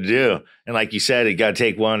wanted to do. And like you said, it got to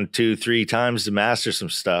take 1, 2, 3 times to master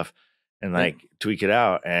some stuff and tweak it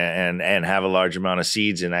out and have a large amount of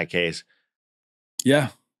seeds in that case. Yeah.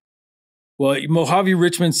 Well, Mojave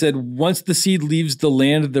Richmond said, once the seed leaves the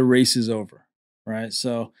land, the race is over, right?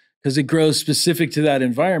 So, because it grows specific to that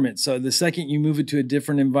environment. So the second you move it to a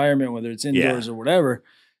different environment, whether it's indoors or whatever,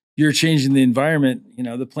 you're changing the environment.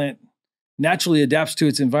 The plant naturally adapts to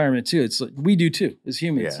its environment too. It's like we do too as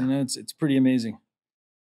humans. Yeah. It's pretty amazing.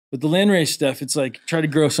 But the land race stuff, it's like try to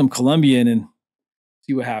grow some Colombian and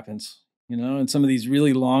see what happens. And some of these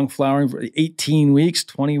really long flowering for 18 weeks,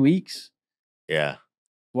 20 weeks. Yeah.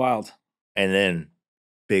 Wild. And then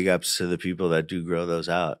big ups to the people that do grow those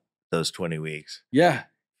out, those 20 weeks. Yeah.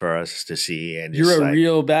 For us to see. And you're a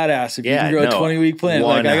real badass if you can grow a 20-week plant.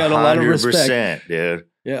 Like I got a lot of respect. 100%, dude.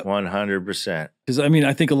 Yeah. 100%. Because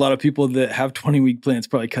I think a lot of people that have 20-week plants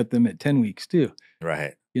probably cut them at 10 weeks too.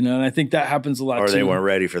 Right. And I think that happens a lot too. Or too. they weren't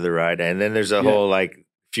ready for the ride. And then there's a whole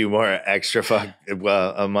few more extra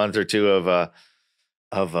a month or two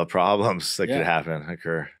of problems that could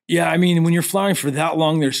occur. Yeah, when you're flowering for that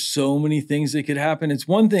long, there's so many things that could happen. It's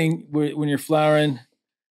one thing when you're flowering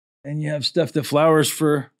and you have stuff that flowers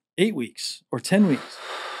for 8 weeks or 10 weeks.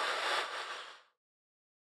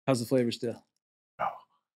 How's the flavor still? Oh,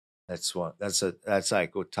 that's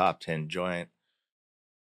like a top 10 joint.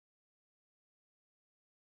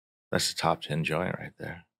 That's a top 10 joint right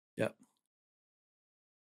there. Yep.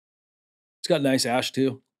 It's got nice ash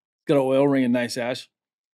too. It's got an oil ring and nice ash.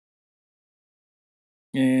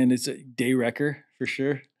 And it's a day wrecker for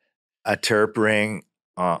sure. A terp ring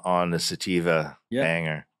on the sativa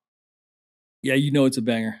banger. Yeah, it's a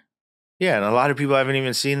banger. Yeah, and a lot of people haven't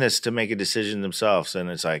even seen this to make a decision themselves. And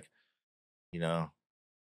it's like,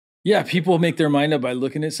 Yeah, people make their mind up by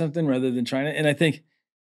looking at something rather than trying it. And I think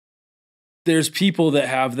there's people that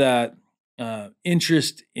have that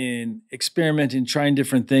interest in experimenting, trying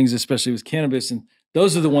different things, especially with cannabis. And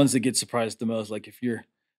those are the ones that get surprised the most. Like if you're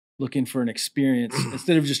looking for an experience,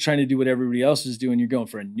 instead of just trying to do what everybody else is doing, you're going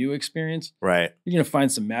for a new experience. Right. You're going to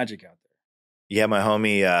find some magic out there. Yeah, my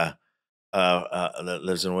homie that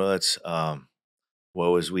lives in Willits,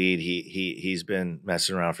 Woe is Weed. He's been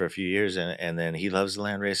messing around for a few years, and then he loves the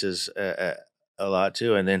land races a lot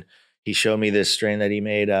too. And then he showed me this strain that he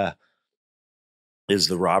made is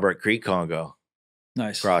the Robert Creek Congo.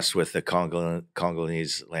 Nice. Crossed with the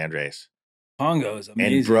Congolese landrace. Congo is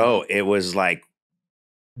amazing. And bro, it was like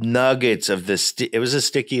nuggets of it was the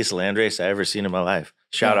stickiest landrace I ever seen in my life.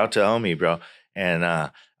 Shout out to homie, bro. And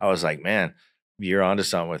I was like, man, you're onto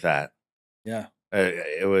something with that. Yeah.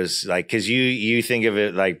 It was like, cause you think of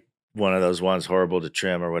it like one of those ones horrible to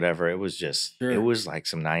trim or whatever. It was just, it was like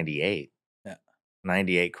some 98. Yeah.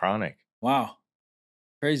 98 chronic. Wow.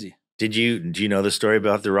 Crazy. Do you know the story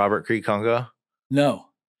about the Robert Creek Congo? No,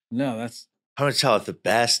 that's I'm gonna tell it the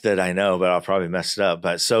best that I know, but I'll probably mess it up.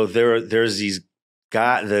 But so there's these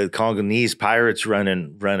the Congolese pirates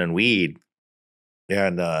running weed,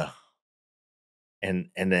 and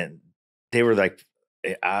then they were like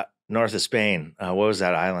north of Spain. What was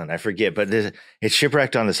that island? I forget, but it's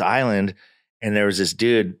shipwrecked on this island, and there was this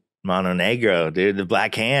dude, Mono Negro, dude, the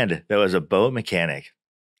Black Hand, that was a boat mechanic,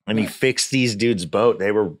 and he fixed these dudes' boat.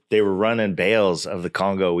 They were running bales of the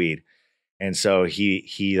Congo weed. And so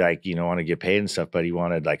he like, wanted to get paid and stuff, but he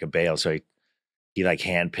wanted like a bale. So he like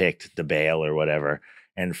handpicked the bale or whatever.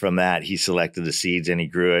 And from that, he selected the seeds and he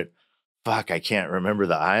grew it. Fuck, I can't remember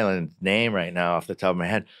the island name right now off the top of my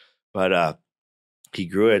head. But he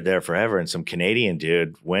grew it there forever. And some Canadian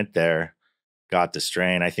dude went there, got the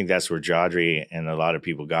strain. I think that's where Jodrey and a lot of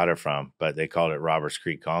people got it from, but they called it Roberts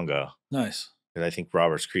Creek Congo. nice. Because I think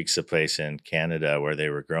Roberts Creek's the place in Canada where they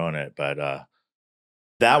were growing it. But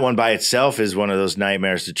that one by itself is one of those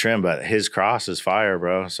nightmares to trim, but his cross is fire,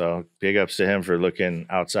 bro. So big ups to him for looking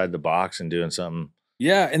outside the box and doing something.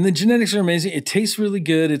 Yeah, and the genetics are amazing. It tastes really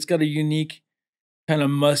good. It's got a unique kind of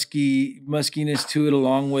muskiness to it,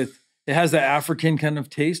 along with it has that African kind of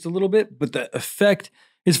taste a little bit, but the effect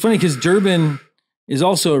is funny because Durban is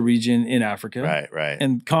also a region in Africa. Right.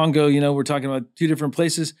 And Congo, we're talking about two different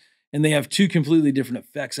places, and they have two completely different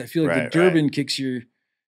effects. I feel like the Durban kicks your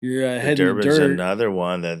head in the Durban's dirt. another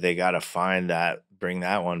one that they got to find bring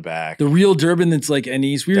that one back. The real Durban that's like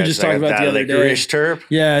anise. We were just talking about the other day. Licorice terp.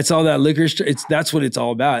 Yeah, it's all that licorice. That's what it's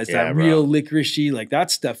all about. It's that real licoricey, like that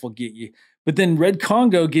stuff will get you. But then Red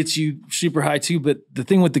Congo gets you super high too. But the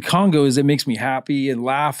thing with the Congo is it makes me happy and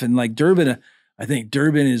laugh. And like Durban, I think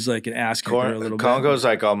Durban is like an ass kicker a little bit. Congo's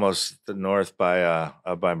like almost the north by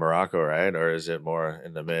Morocco, right? Or is it more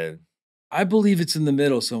in the mid? I believe it's in the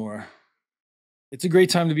middle somewhere. It's a great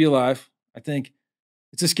time to be alive. I think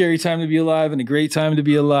it's a scary time to be alive and a great time to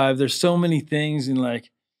be alive. There's so many things, and like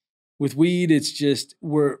with weed, it's just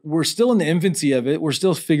we're still in the infancy of it. We're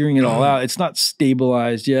still figuring it all out. It's not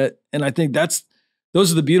stabilized yet, and I think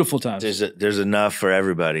those are the beautiful times. There's enough for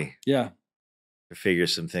everybody. Yeah, to figure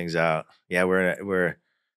some things out. Yeah, we're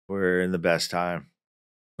in the best time.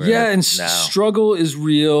 Struggle is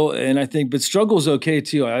real, and I think, but struggle is okay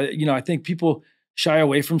too. I think people shy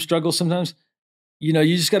away from struggle sometimes. You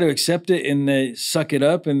just got to accept it and then suck it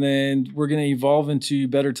up, and then we're going to evolve into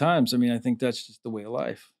better times. I mean, I think that's just the way of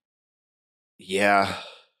life. Yeah.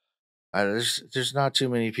 There's not too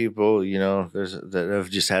many people, that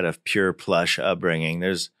have just had a pure plush upbringing.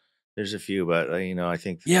 There's a few, but I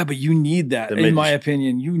think. Yeah, but you need that, in my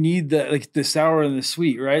opinion. You need that, like the sour and the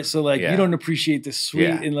sweet, right? So like you don't appreciate the sweet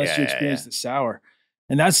unless you experience the sour.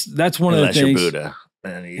 And that's one of the things. Unless you're Buddha.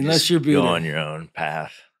 Unless you're Buddha. Go on your own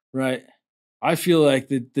path. Right. I feel like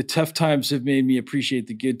the tough times have made me appreciate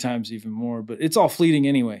the good times even more, but it's all fleeting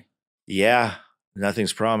anyway. Yeah,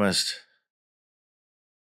 nothing's promised.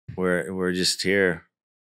 We're just here,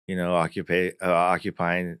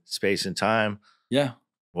 occupying space and time. Yeah.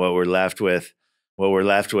 What we're left with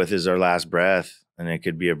is our last breath, and it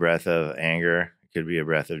could be a breath of anger, it could be a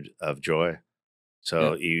breath of joy.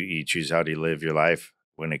 So you choose how to live your life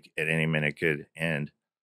when at any minute could end.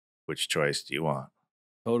 Which choice do you want?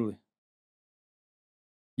 Totally.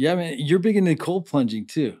 Yeah, man, you're big into cold plunging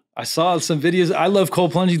too. I saw some videos. I love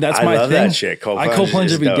cold plunging. That's my thing. I love that shit. I cold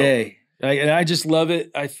plunge every day, and I just love it.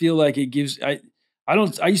 I feel like it gives. I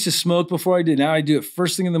used to smoke before I did. Now I do it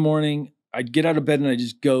first thing in the morning. I'd get out of bed and I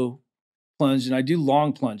just go plunge, and I do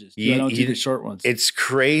long plunges. I don't do the short ones. It's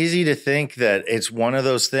crazy to think that it's one of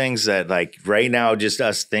those things that, like, right now, just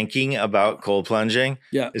us thinking about cold plunging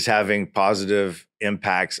is having positive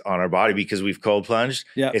impacts on our body because we've cold plunged.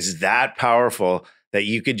 Yeah, it's that powerful that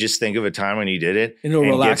you could just think of a time when you did it and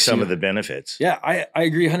get some of the benefits. Yeah, I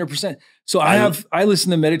agree 100%. So I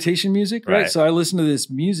listen to meditation music, right? So I listen to this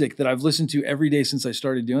music that I've listened to every day since I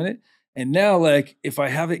started doing it. And now, like, if I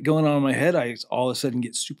have it going on in my head, I all of a sudden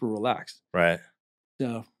get super relaxed. Right.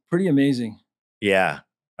 So pretty amazing. Yeah.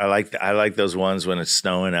 I like those ones when it's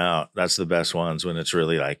snowing out. That's the best ones when it's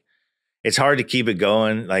really like, it's hard to keep it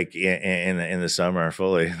going like in the summer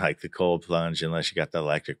fully, like the cold plunge, unless you got the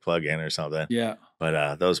electric plug in or something. Yeah.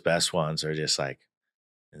 But those best ones are just like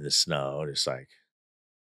in the snow, just like.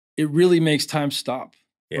 It really makes time stop.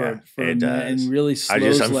 Yeah, it does. And really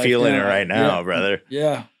slows I'm feeling it right now, brother.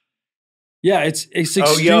 Yeah. Yeah, it's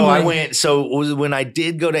extremely. Oh, yo, I went. So when I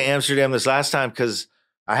did go to Amsterdam this last time, because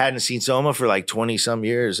I hadn't seen Soma for like 20 some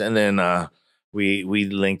years, and then we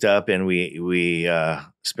linked up and we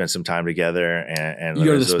spent some time together. And you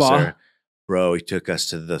go to the spa, bro. He took us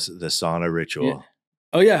to the sauna ritual.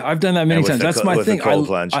 Oh yeah, I've done that many times. That's my thing. Cold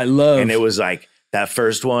plunge. I love. And it was like that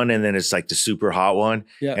first one, and then it's like the super hot one.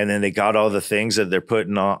 Yeah. And then they got all the things that they're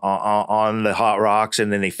putting on the hot rocks,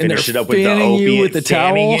 and then they finish it up with the opium, with the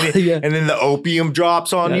towel. Yeah. And then the opium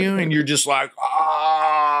drops on you, and you're just like,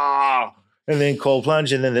 ah. And then cold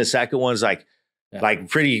plunge, and then the second one's like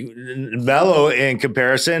pretty mellow in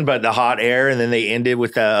comparison, but the hot air, and then they ended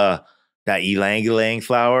with that ylang ylang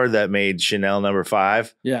flower that made Chanel No.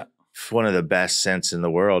 5. Yeah. One of the best scents in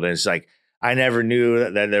the world. And it's like, I never knew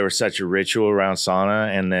that there was such a ritual around sauna.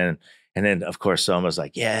 And then of course, someone's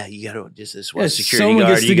like, yeah, you got to just this one security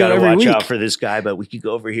guard. You got to watch out for this guy, but we could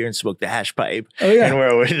go over here and smoke the hash pipe. Oh yeah. And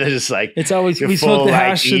we're just like, it's always, we smoke the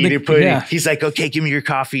hash. He's like, okay, give me your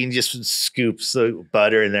coffee, and just scoops the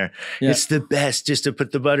butter in there. Yeah. It's the best just to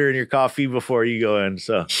put the butter in your coffee before you go in.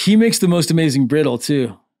 So he makes the most amazing brittle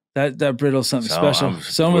too. That brittle's something special.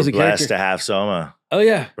 Soma's a character. Blessed to have Soma. Oh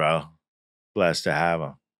yeah. Bro. Blessed to have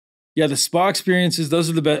him. Yeah, the spa experiences, those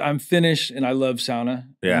are the best. I'm Finnish and I love sauna.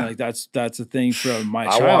 Yeah. And like that's a thing from my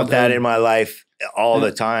childhood. I want that in my life all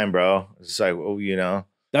the time, bro. It's like, oh, you know.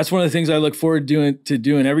 That's one of the things I look forward to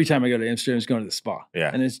doing every time I go to Amsterdam is going to the spa.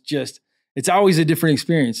 Yeah. And it's always a different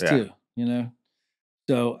experience too, you know?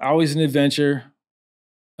 So always an adventure.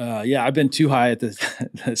 Yeah, I've been too high at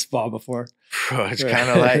the spa before. Bro, it's kind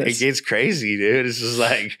of like, it gets crazy, dude. It's just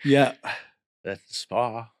like, yeah, that's the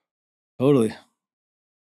spa. Totally.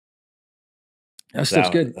 That stuff's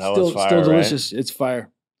good. Still delicious. Right? It's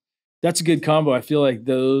fire. That's a good combo. I feel like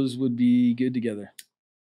those would be good together.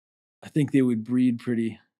 I think they would breed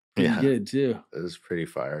pretty good too. It was pretty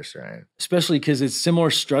fire strain. Especially because it's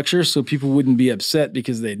similar structure, so people wouldn't be upset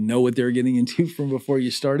because they know what they're getting into from before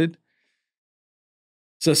you started.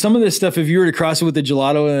 So some of this stuff, if you were to cross it with the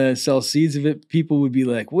gelato and sell seeds of it, people would be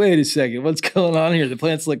like, wait a second, what's going on here? The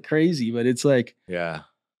plants look crazy, but it's like, yeah.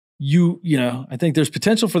 You know, I think there's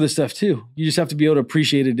potential for this stuff too. You just have to be able to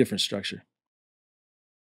appreciate a different structure.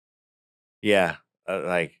 Yeah. But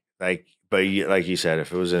like you said,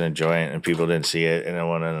 if it was in a joint and people didn't see it and then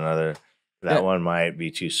one in another, that one might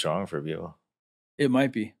be too strong for people. It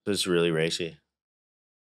might be. It's really racy.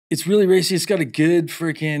 It's really racy. It's got a good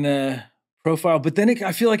freaking profile, but then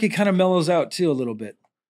I feel like it kind of mellows out too a little bit.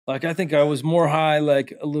 Like I think I was more high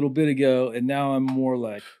like a little bit ago, and now I'm more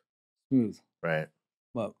like smooth. Right.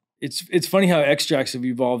 Well, it's funny how extracts have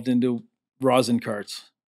evolved into rosin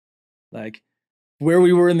carts. Like where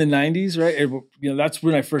we were in the 90s, right? You know, that's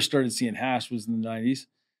when I first started seeing hash was in the 90s.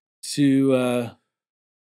 To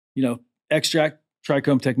you know, extract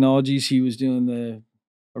Trichome Technologies. He was doing the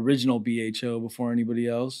original BHO before anybody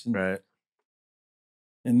else. Right.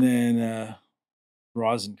 And then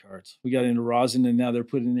rosin carts. We got into rosin, and now they're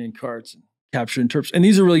putting it in carts and capturing terps. And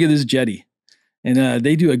these are really good. This is Jetty. And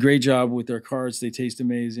they do a great job with their carts. They taste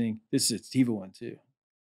amazing. This is a sativa one too.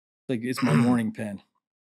 It's my morning pen.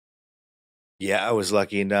 Yeah, I was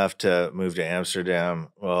lucky enough to move to Amsterdam.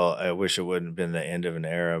 Well, I wish it wouldn't have been the end of an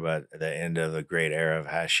era, but the end of the great era of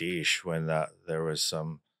hashish when there was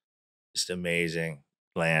some just amazing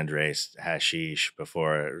land-raised hashish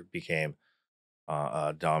before it became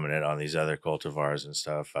dominant on these other cultivars and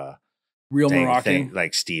stuff. Real Moroccan,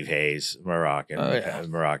 like Steve Hayes, Moroccan,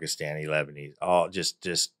 Moroccastani, Lebanese, all just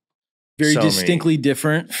very distinctly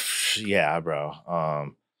different. Yeah,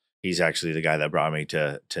 bro. He's actually the guy that brought me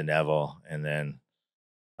to Neville, and then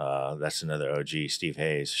that's another OG, Steve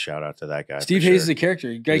Hayes. Shout out to that guy. Steve Hayes is a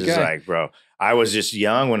character, great guy. Like, bro, I was just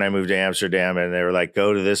young when I moved to Amsterdam, and they were like,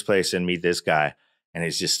 "Go to this place and meet this guy," and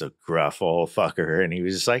he's just a gruff old fucker, and he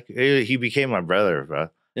was just like, he became my brother, bro.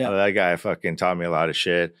 Yeah, that guy fucking taught me a lot of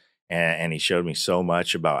shit. And he showed me so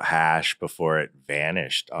much about hash before it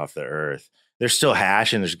vanished off the earth. There's still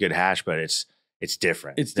hash and there's good hash, but it's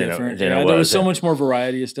different. It's different. There was so much more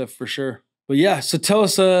variety of stuff for sure. But yeah, so tell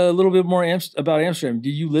us a little bit more about Amsterdam.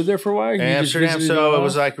 Did you live there for a while? Amsterdam, so it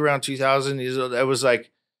was like around 2000. It was like,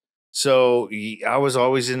 so I was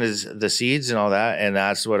always in the seeds and all that. And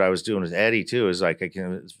that's what I was doing with Eddie too. Is like I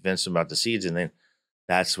convinced him about the seeds. And then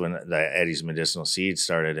that's when Eddie's medicinal seeds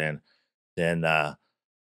started. And then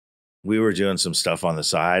we were doing some stuff on the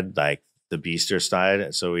side, like the Beaster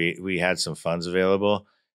side. So we had some funds available,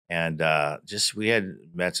 and we had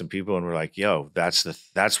met some people, and we're like, "Yo, that's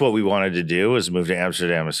what we wanted to do, was move to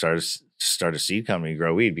Amsterdam and start a seed company,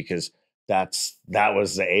 grow weed, because that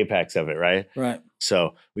was the apex of it, right?" Right.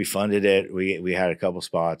 So we funded it. We had a couple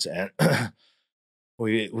spots, and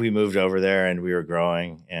we moved over there, and we were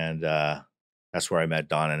growing, and that's where I met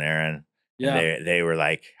Don and Aaron. Yeah, they were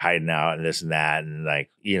like hiding out and this and that, and like,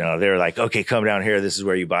 you know, they were like, "Okay, come down here. This is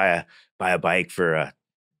where you buy a bike for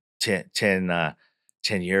 10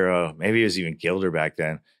 euro." Maybe it was even Gilder back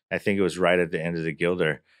then. I think it was right at the end of the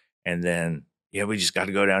Gilder. And then, yeah, we just got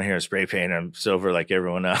to go down here and spray paint them silver like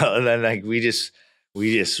everyone else. And then like we just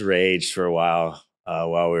raged for a while we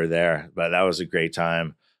were there. But that was a great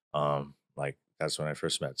time. Like that's when I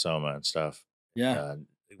first met Soma and stuff. Yeah.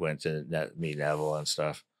 Went to meet Neville and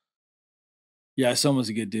stuff. Yeah, Soma's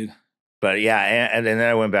a good dude. But yeah, and then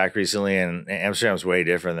I went back recently, and Amsterdam's way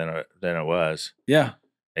different than it was. Yeah.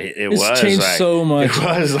 It's changed like, so much. It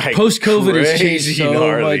was like post-COVID, it's changed so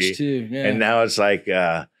gnarly. much too. Yeah. And now it's like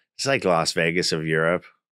Las Vegas of Europe,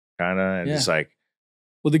 kind of. And it's like,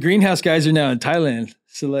 well, the greenhouse guys are now in Thailand,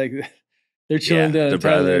 so like they're chilling down the in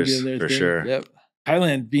brothers Thailand doing their for thing. sure. Yep.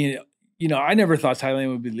 Thailand being, I never thought Thailand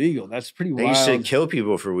would be legal. That's pretty wild. They used to kill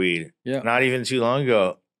people for weed. Yeah. Not even too long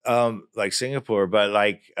ago. Like Singapore, but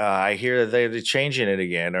like I hear that they're changing it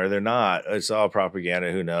again, or they're not. It's all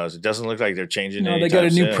propaganda. Who knows? It doesn't look like they're changing it. No, they got a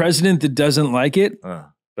new president that doesn't like it,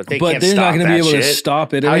 but they're not going to be able to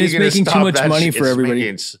stop it. I mean, it's making too much money for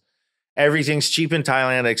everybody. Everything's cheap in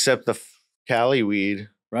Thailand except the Cali weed,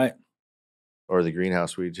 right? Or the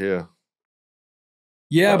greenhouse weed too.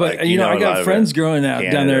 Yeah, but like, I got friends growing out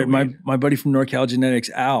down there. My buddy from NorCal Genetics,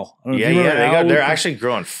 Al. They're actually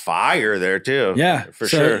growing fire there too. Yeah, for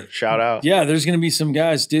sure. Shout out. Yeah, there's going to be some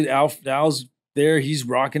guys, dude. Al's there. He's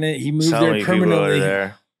rocking it. He moved there permanently.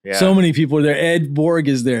 There. Yeah. So many people are there. Ed Borg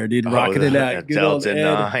is there, dude, rocking it out. Good Delta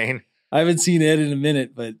 9. I haven't seen Ed in a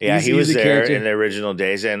minute, but yeah, he was there in the original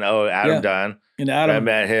days. And Adam Dunn. And Adam, I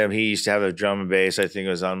met him. He used to have a drum and bass. I think it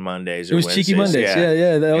was on Mondays or Wednesdays. It was Cheeky Mondays.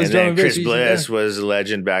 Yeah. That was drum and bass. Chris Bliss was a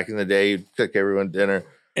legend back in the day. He'd cook everyone dinner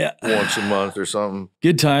once a month or something.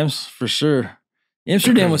 Good times for sure.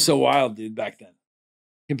 Amsterdam was so wild, dude, back then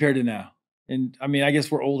compared to now. And I mean, I guess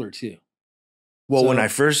we're older too. Well, when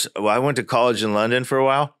I went to college in London for a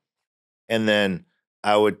while, and then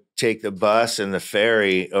I would take the bus and the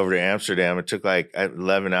ferry over to Amsterdam. It took like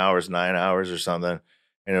 11 hours, 9 hours or something.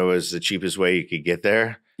 And it was the cheapest way you could get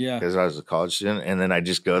there. Yeah. Because I was a college student. And then I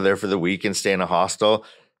just go there for the week and stay in a hostel.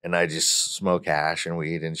 And I just smoke hash and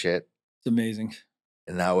weed and shit. It's amazing.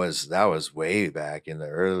 And that was way back in the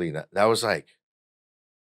early, that was like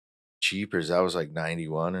cheapers. That was like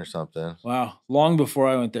 91 or something. Wow. Long before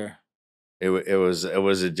I went there. It was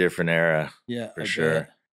a different era. Yeah. For sure.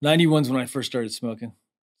 91's when I first started smoking.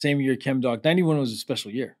 Same year Chem Dog. 91 was a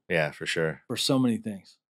special year. Yeah, for sure. For so many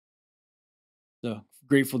things. So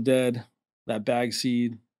Grateful Dead, that bag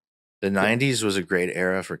seed. The 90s was a great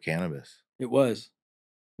era for cannabis. It was.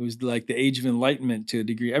 It was like the age of enlightenment to a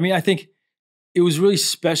degree. I mean, I think it was really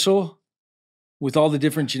special with all the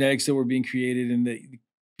different genetics that were being created and the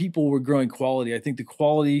people were growing quality. I think the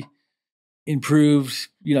quality improved.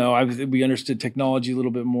 We understood technology a little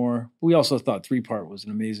bit more. We also thought 3-part was an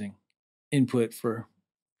amazing input for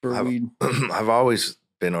weed. I've always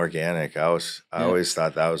been organic. I always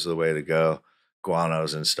thought that was the way to go.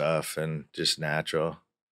 Guanos and stuff and just natural.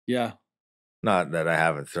 Yeah. Not that I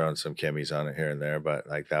haven't thrown some chemis on it here and there, but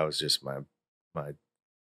like that was just my thing.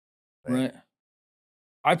 Right.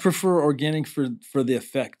 I prefer organic for the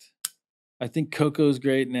effect. I think cocoa's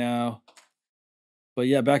great now. But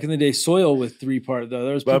yeah, back in the day, soil with 3-part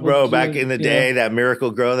though. But bro, back in the day, that Miracle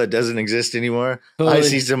Grow that doesn't exist anymore. Totally. I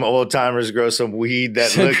see some old timers grow some weed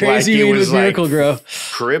that looked like it was like Miracle Grow.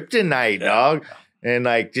 Kryptonite, dog. And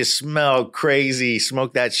like just smell crazy,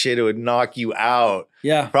 smoke that shit, it would knock you out.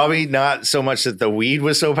 Yeah. Probably not so much that the weed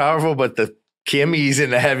was so powerful, but the chemis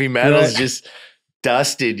and the heavy metals just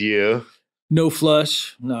dusted you. No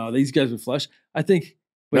flush. No, these guys would flush. I think.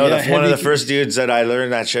 No, one of the first dudes that I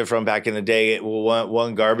learned that shit from back in the day,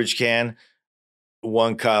 one garbage can,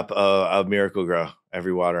 1 cup of Miracle Grow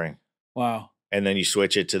every watering. Wow. And then you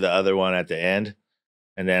switch it to the other one at the end.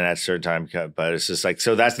 And then at a certain time cut, but it's just like,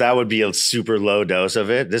 so that would be a super low dose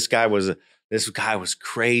of it. This guy was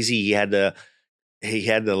crazy. He had the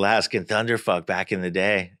Alaskan Thunderfuck back in the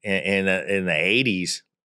day in the 80s,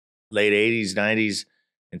 late 80s, 90s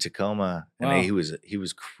in Tacoma. And wow. he was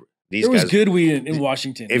these there was guys, good weed in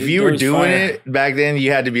Washington. If you were doing it back then,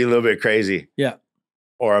 you had to be a little bit crazy. Yeah.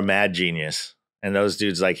 Or a mad genius. And those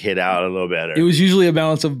dudes like hit out a little better. It was usually a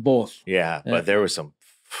balance of both. Yeah. But there was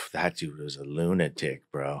that dude was a lunatic,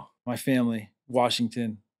 bro. My family,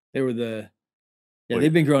 Washington, they've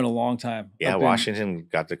been growing a long time. Yeah, Washington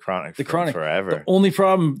got the chronic forever. The only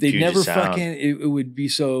problem, they never it would be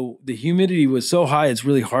the humidity was so high, it's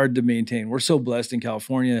really hard to maintain. We're so blessed in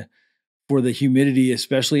California for the humidity,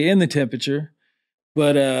 especially, and the temperature.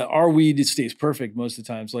 But our weed, it stays perfect most of the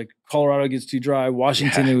times. Like Colorado gets too dry.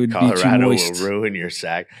 Washington, it would be too moist. Colorado will ruin your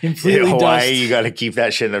sack. Completely in Hawaii, dust. you got to keep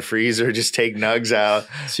that shit in the freezer. Just take nugs out.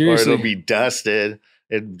 Seriously. Or it'll be dusted.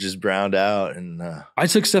 it just browned out. And I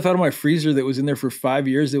took stuff out of my freezer that was in there for 5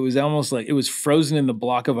 years. It was almost like it was frozen in the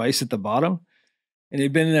block of ice at the bottom. And it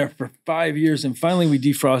had been in there for 5 years. And finally we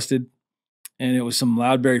defrosted. And it was some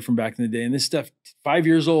loudberry from back in the day. And this stuff, 5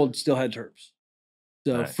 years old, still had terps.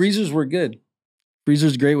 So Nice. Freezers were good.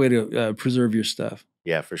 Freezer's a great way to preserve your stuff.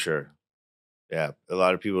 Yeah, for sure. Yeah, a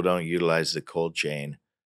lot of people don't utilize the cold chain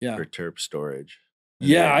for terp storage.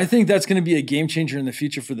 Yeah, I think that's going to be a game changer in the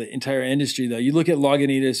future for the entire industry, though. You look at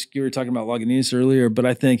Lagunitas. You were talking about Lagunitas earlier, but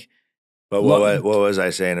I think. But what was I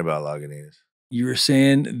saying about Lagunitas? You were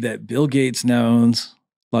saying that Bill Gates now owns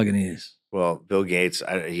Lagunitas. Well, Bill Gates,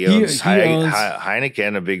 he owns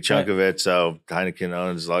Heineken, a big chunk of it. So Heineken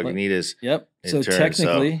owns Lagunitas. Yep. So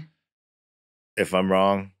technically, if I'm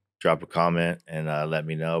wrong, drop a comment and let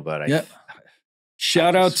me know. But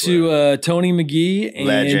shout out to Tony McGee and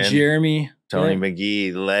legend. Jeremy. Tony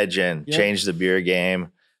McGee, legend, changed the beer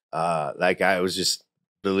game. That guy was just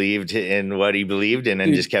believed in what he believed in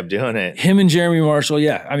and just kept doing it. Him and Jeremy Marshall,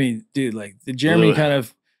 I mean, dude, like the Jeremy kind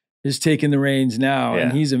of is taking the reins now,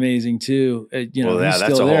 and he's amazing too. He's that's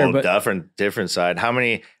still a whole different side. How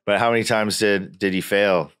many times did he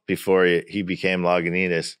fail before he became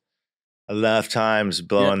Lagunitas? Enough times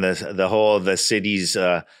blowing the city's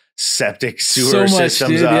septic sewer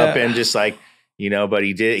systems up and just like, but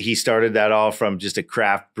he started that all from just a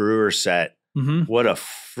craft brewer set. Mm-hmm. What a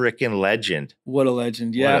freaking legend. What a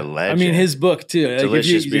legend. Yeah. What a legend. I mean, his book too.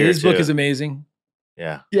 Delicious beer his book is amazing.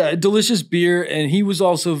 Yeah. Yeah. Delicious beer. And he was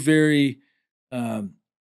also very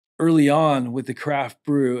early on with the craft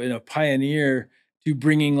brew and a pioneer to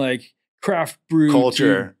bringing like craft brew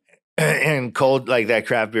culture and cold, like that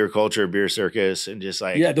craft beer culture, beer circus, and just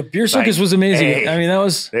like. Yeah. The beer circus was amazing. Hey, I mean,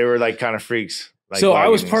 they were like kind of freaks. Like so I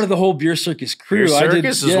was part of the whole beer circus crew. Beer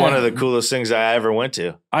circus is one of the coolest things I ever went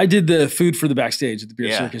to. I did the food for the backstage at the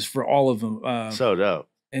beer circus for all of them. So dope.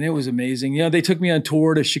 And it was amazing. They took me on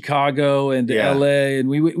tour to Chicago and to LA, and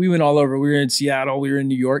we went all over. We were in Seattle. We were in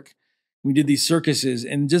New York. We did these circuses,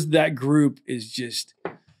 and just that group is just,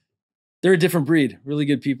 they're a different breed. Really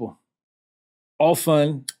good people. All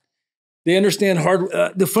fun. They understand hard.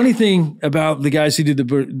 The funny thing about the guys who did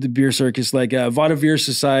the beer circus, like Vaudeville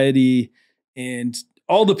Society, and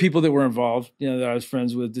all the people that were involved, that I was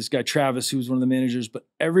friends with, this guy Travis, who was one of the managers, but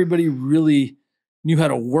everybody really knew how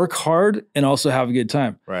to work hard and also have a good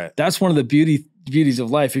time. Right. That's one of the beauties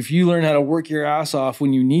of life. If you learn how to work your ass off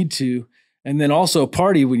when you need to, and then also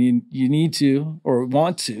party when you need to or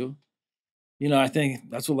want to, I think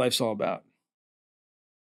that's what life's all about.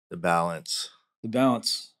 The balance. But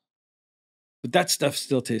that stuff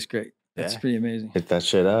still tastes great. That's pretty amazing. Hit that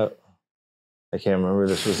shit up. I can't remember.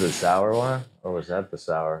 This was the sour one, or was that the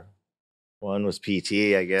sour? One was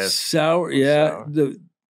PT, I guess. Sour, yeah. Sour.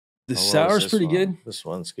 The sour's pretty good. This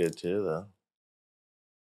one's good too, though.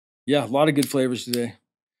 Yeah, a lot of good flavors today.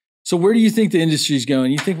 So where do you think the industry's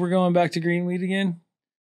going? You think we're going back to green wheat again?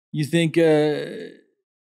 You think people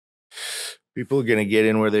are going to get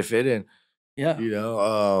in where they fit in? Yeah.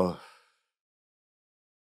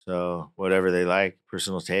 So whatever they like,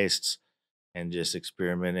 personal tastes. And just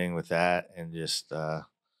experimenting with that, and just a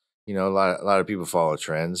lot of people follow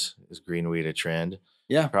trends. Is green wheat a trend?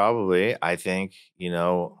 Yeah, probably. I think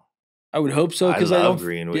I would hope so, because I love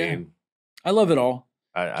green wheat. Yeah. I love it all.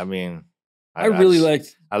 I mean, I really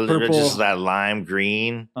liked purple. Just that lime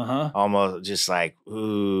green. Almost just like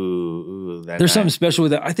ooh. There's something special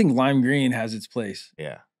with that. I think lime green has its place.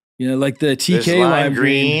 Yeah. Like the TK lime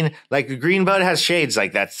green. Like the green bud has shades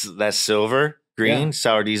like that's silver. Green,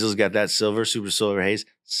 Sour Diesel's got that silver, Super Silver Haze,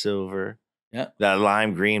 silver. Yeah. That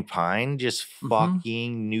lime green pine, just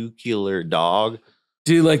fucking nuclear, dog.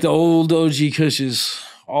 Dude, like the old OG Kushes,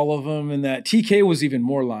 all of them. And that TK was even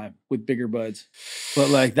more lime with bigger buds. But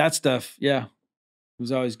like that stuff, it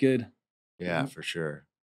was always good. Yeah, for sure.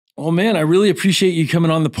 Oh man, I really appreciate you coming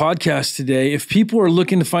on the podcast today. If people are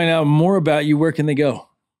looking to find out more about you, where can they go?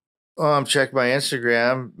 Check my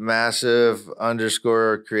Instagram,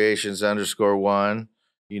 massive_creations_1,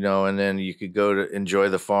 and then you could go to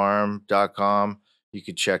enjoythefarm.com. You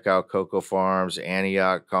could check out Cocoa Farms,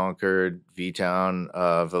 Antioch, Concord, V-Town,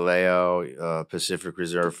 Vallejo, Pacific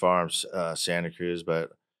Reserve Farms, Santa Cruz.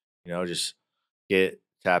 But, just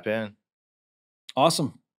tap in.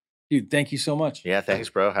 Awesome. Dude, thank you so much. Yeah, thanks,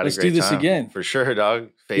 bro. Had a great time. Let's do this again. For sure, dog.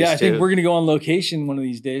 I think we're going to go on location one of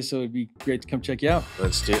these days, so it'd be great to come check you out.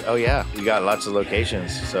 Let's do it. Oh, yeah. We got lots of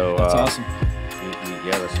locations. So that's awesome.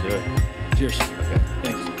 Yeah, let's do it. Cheers.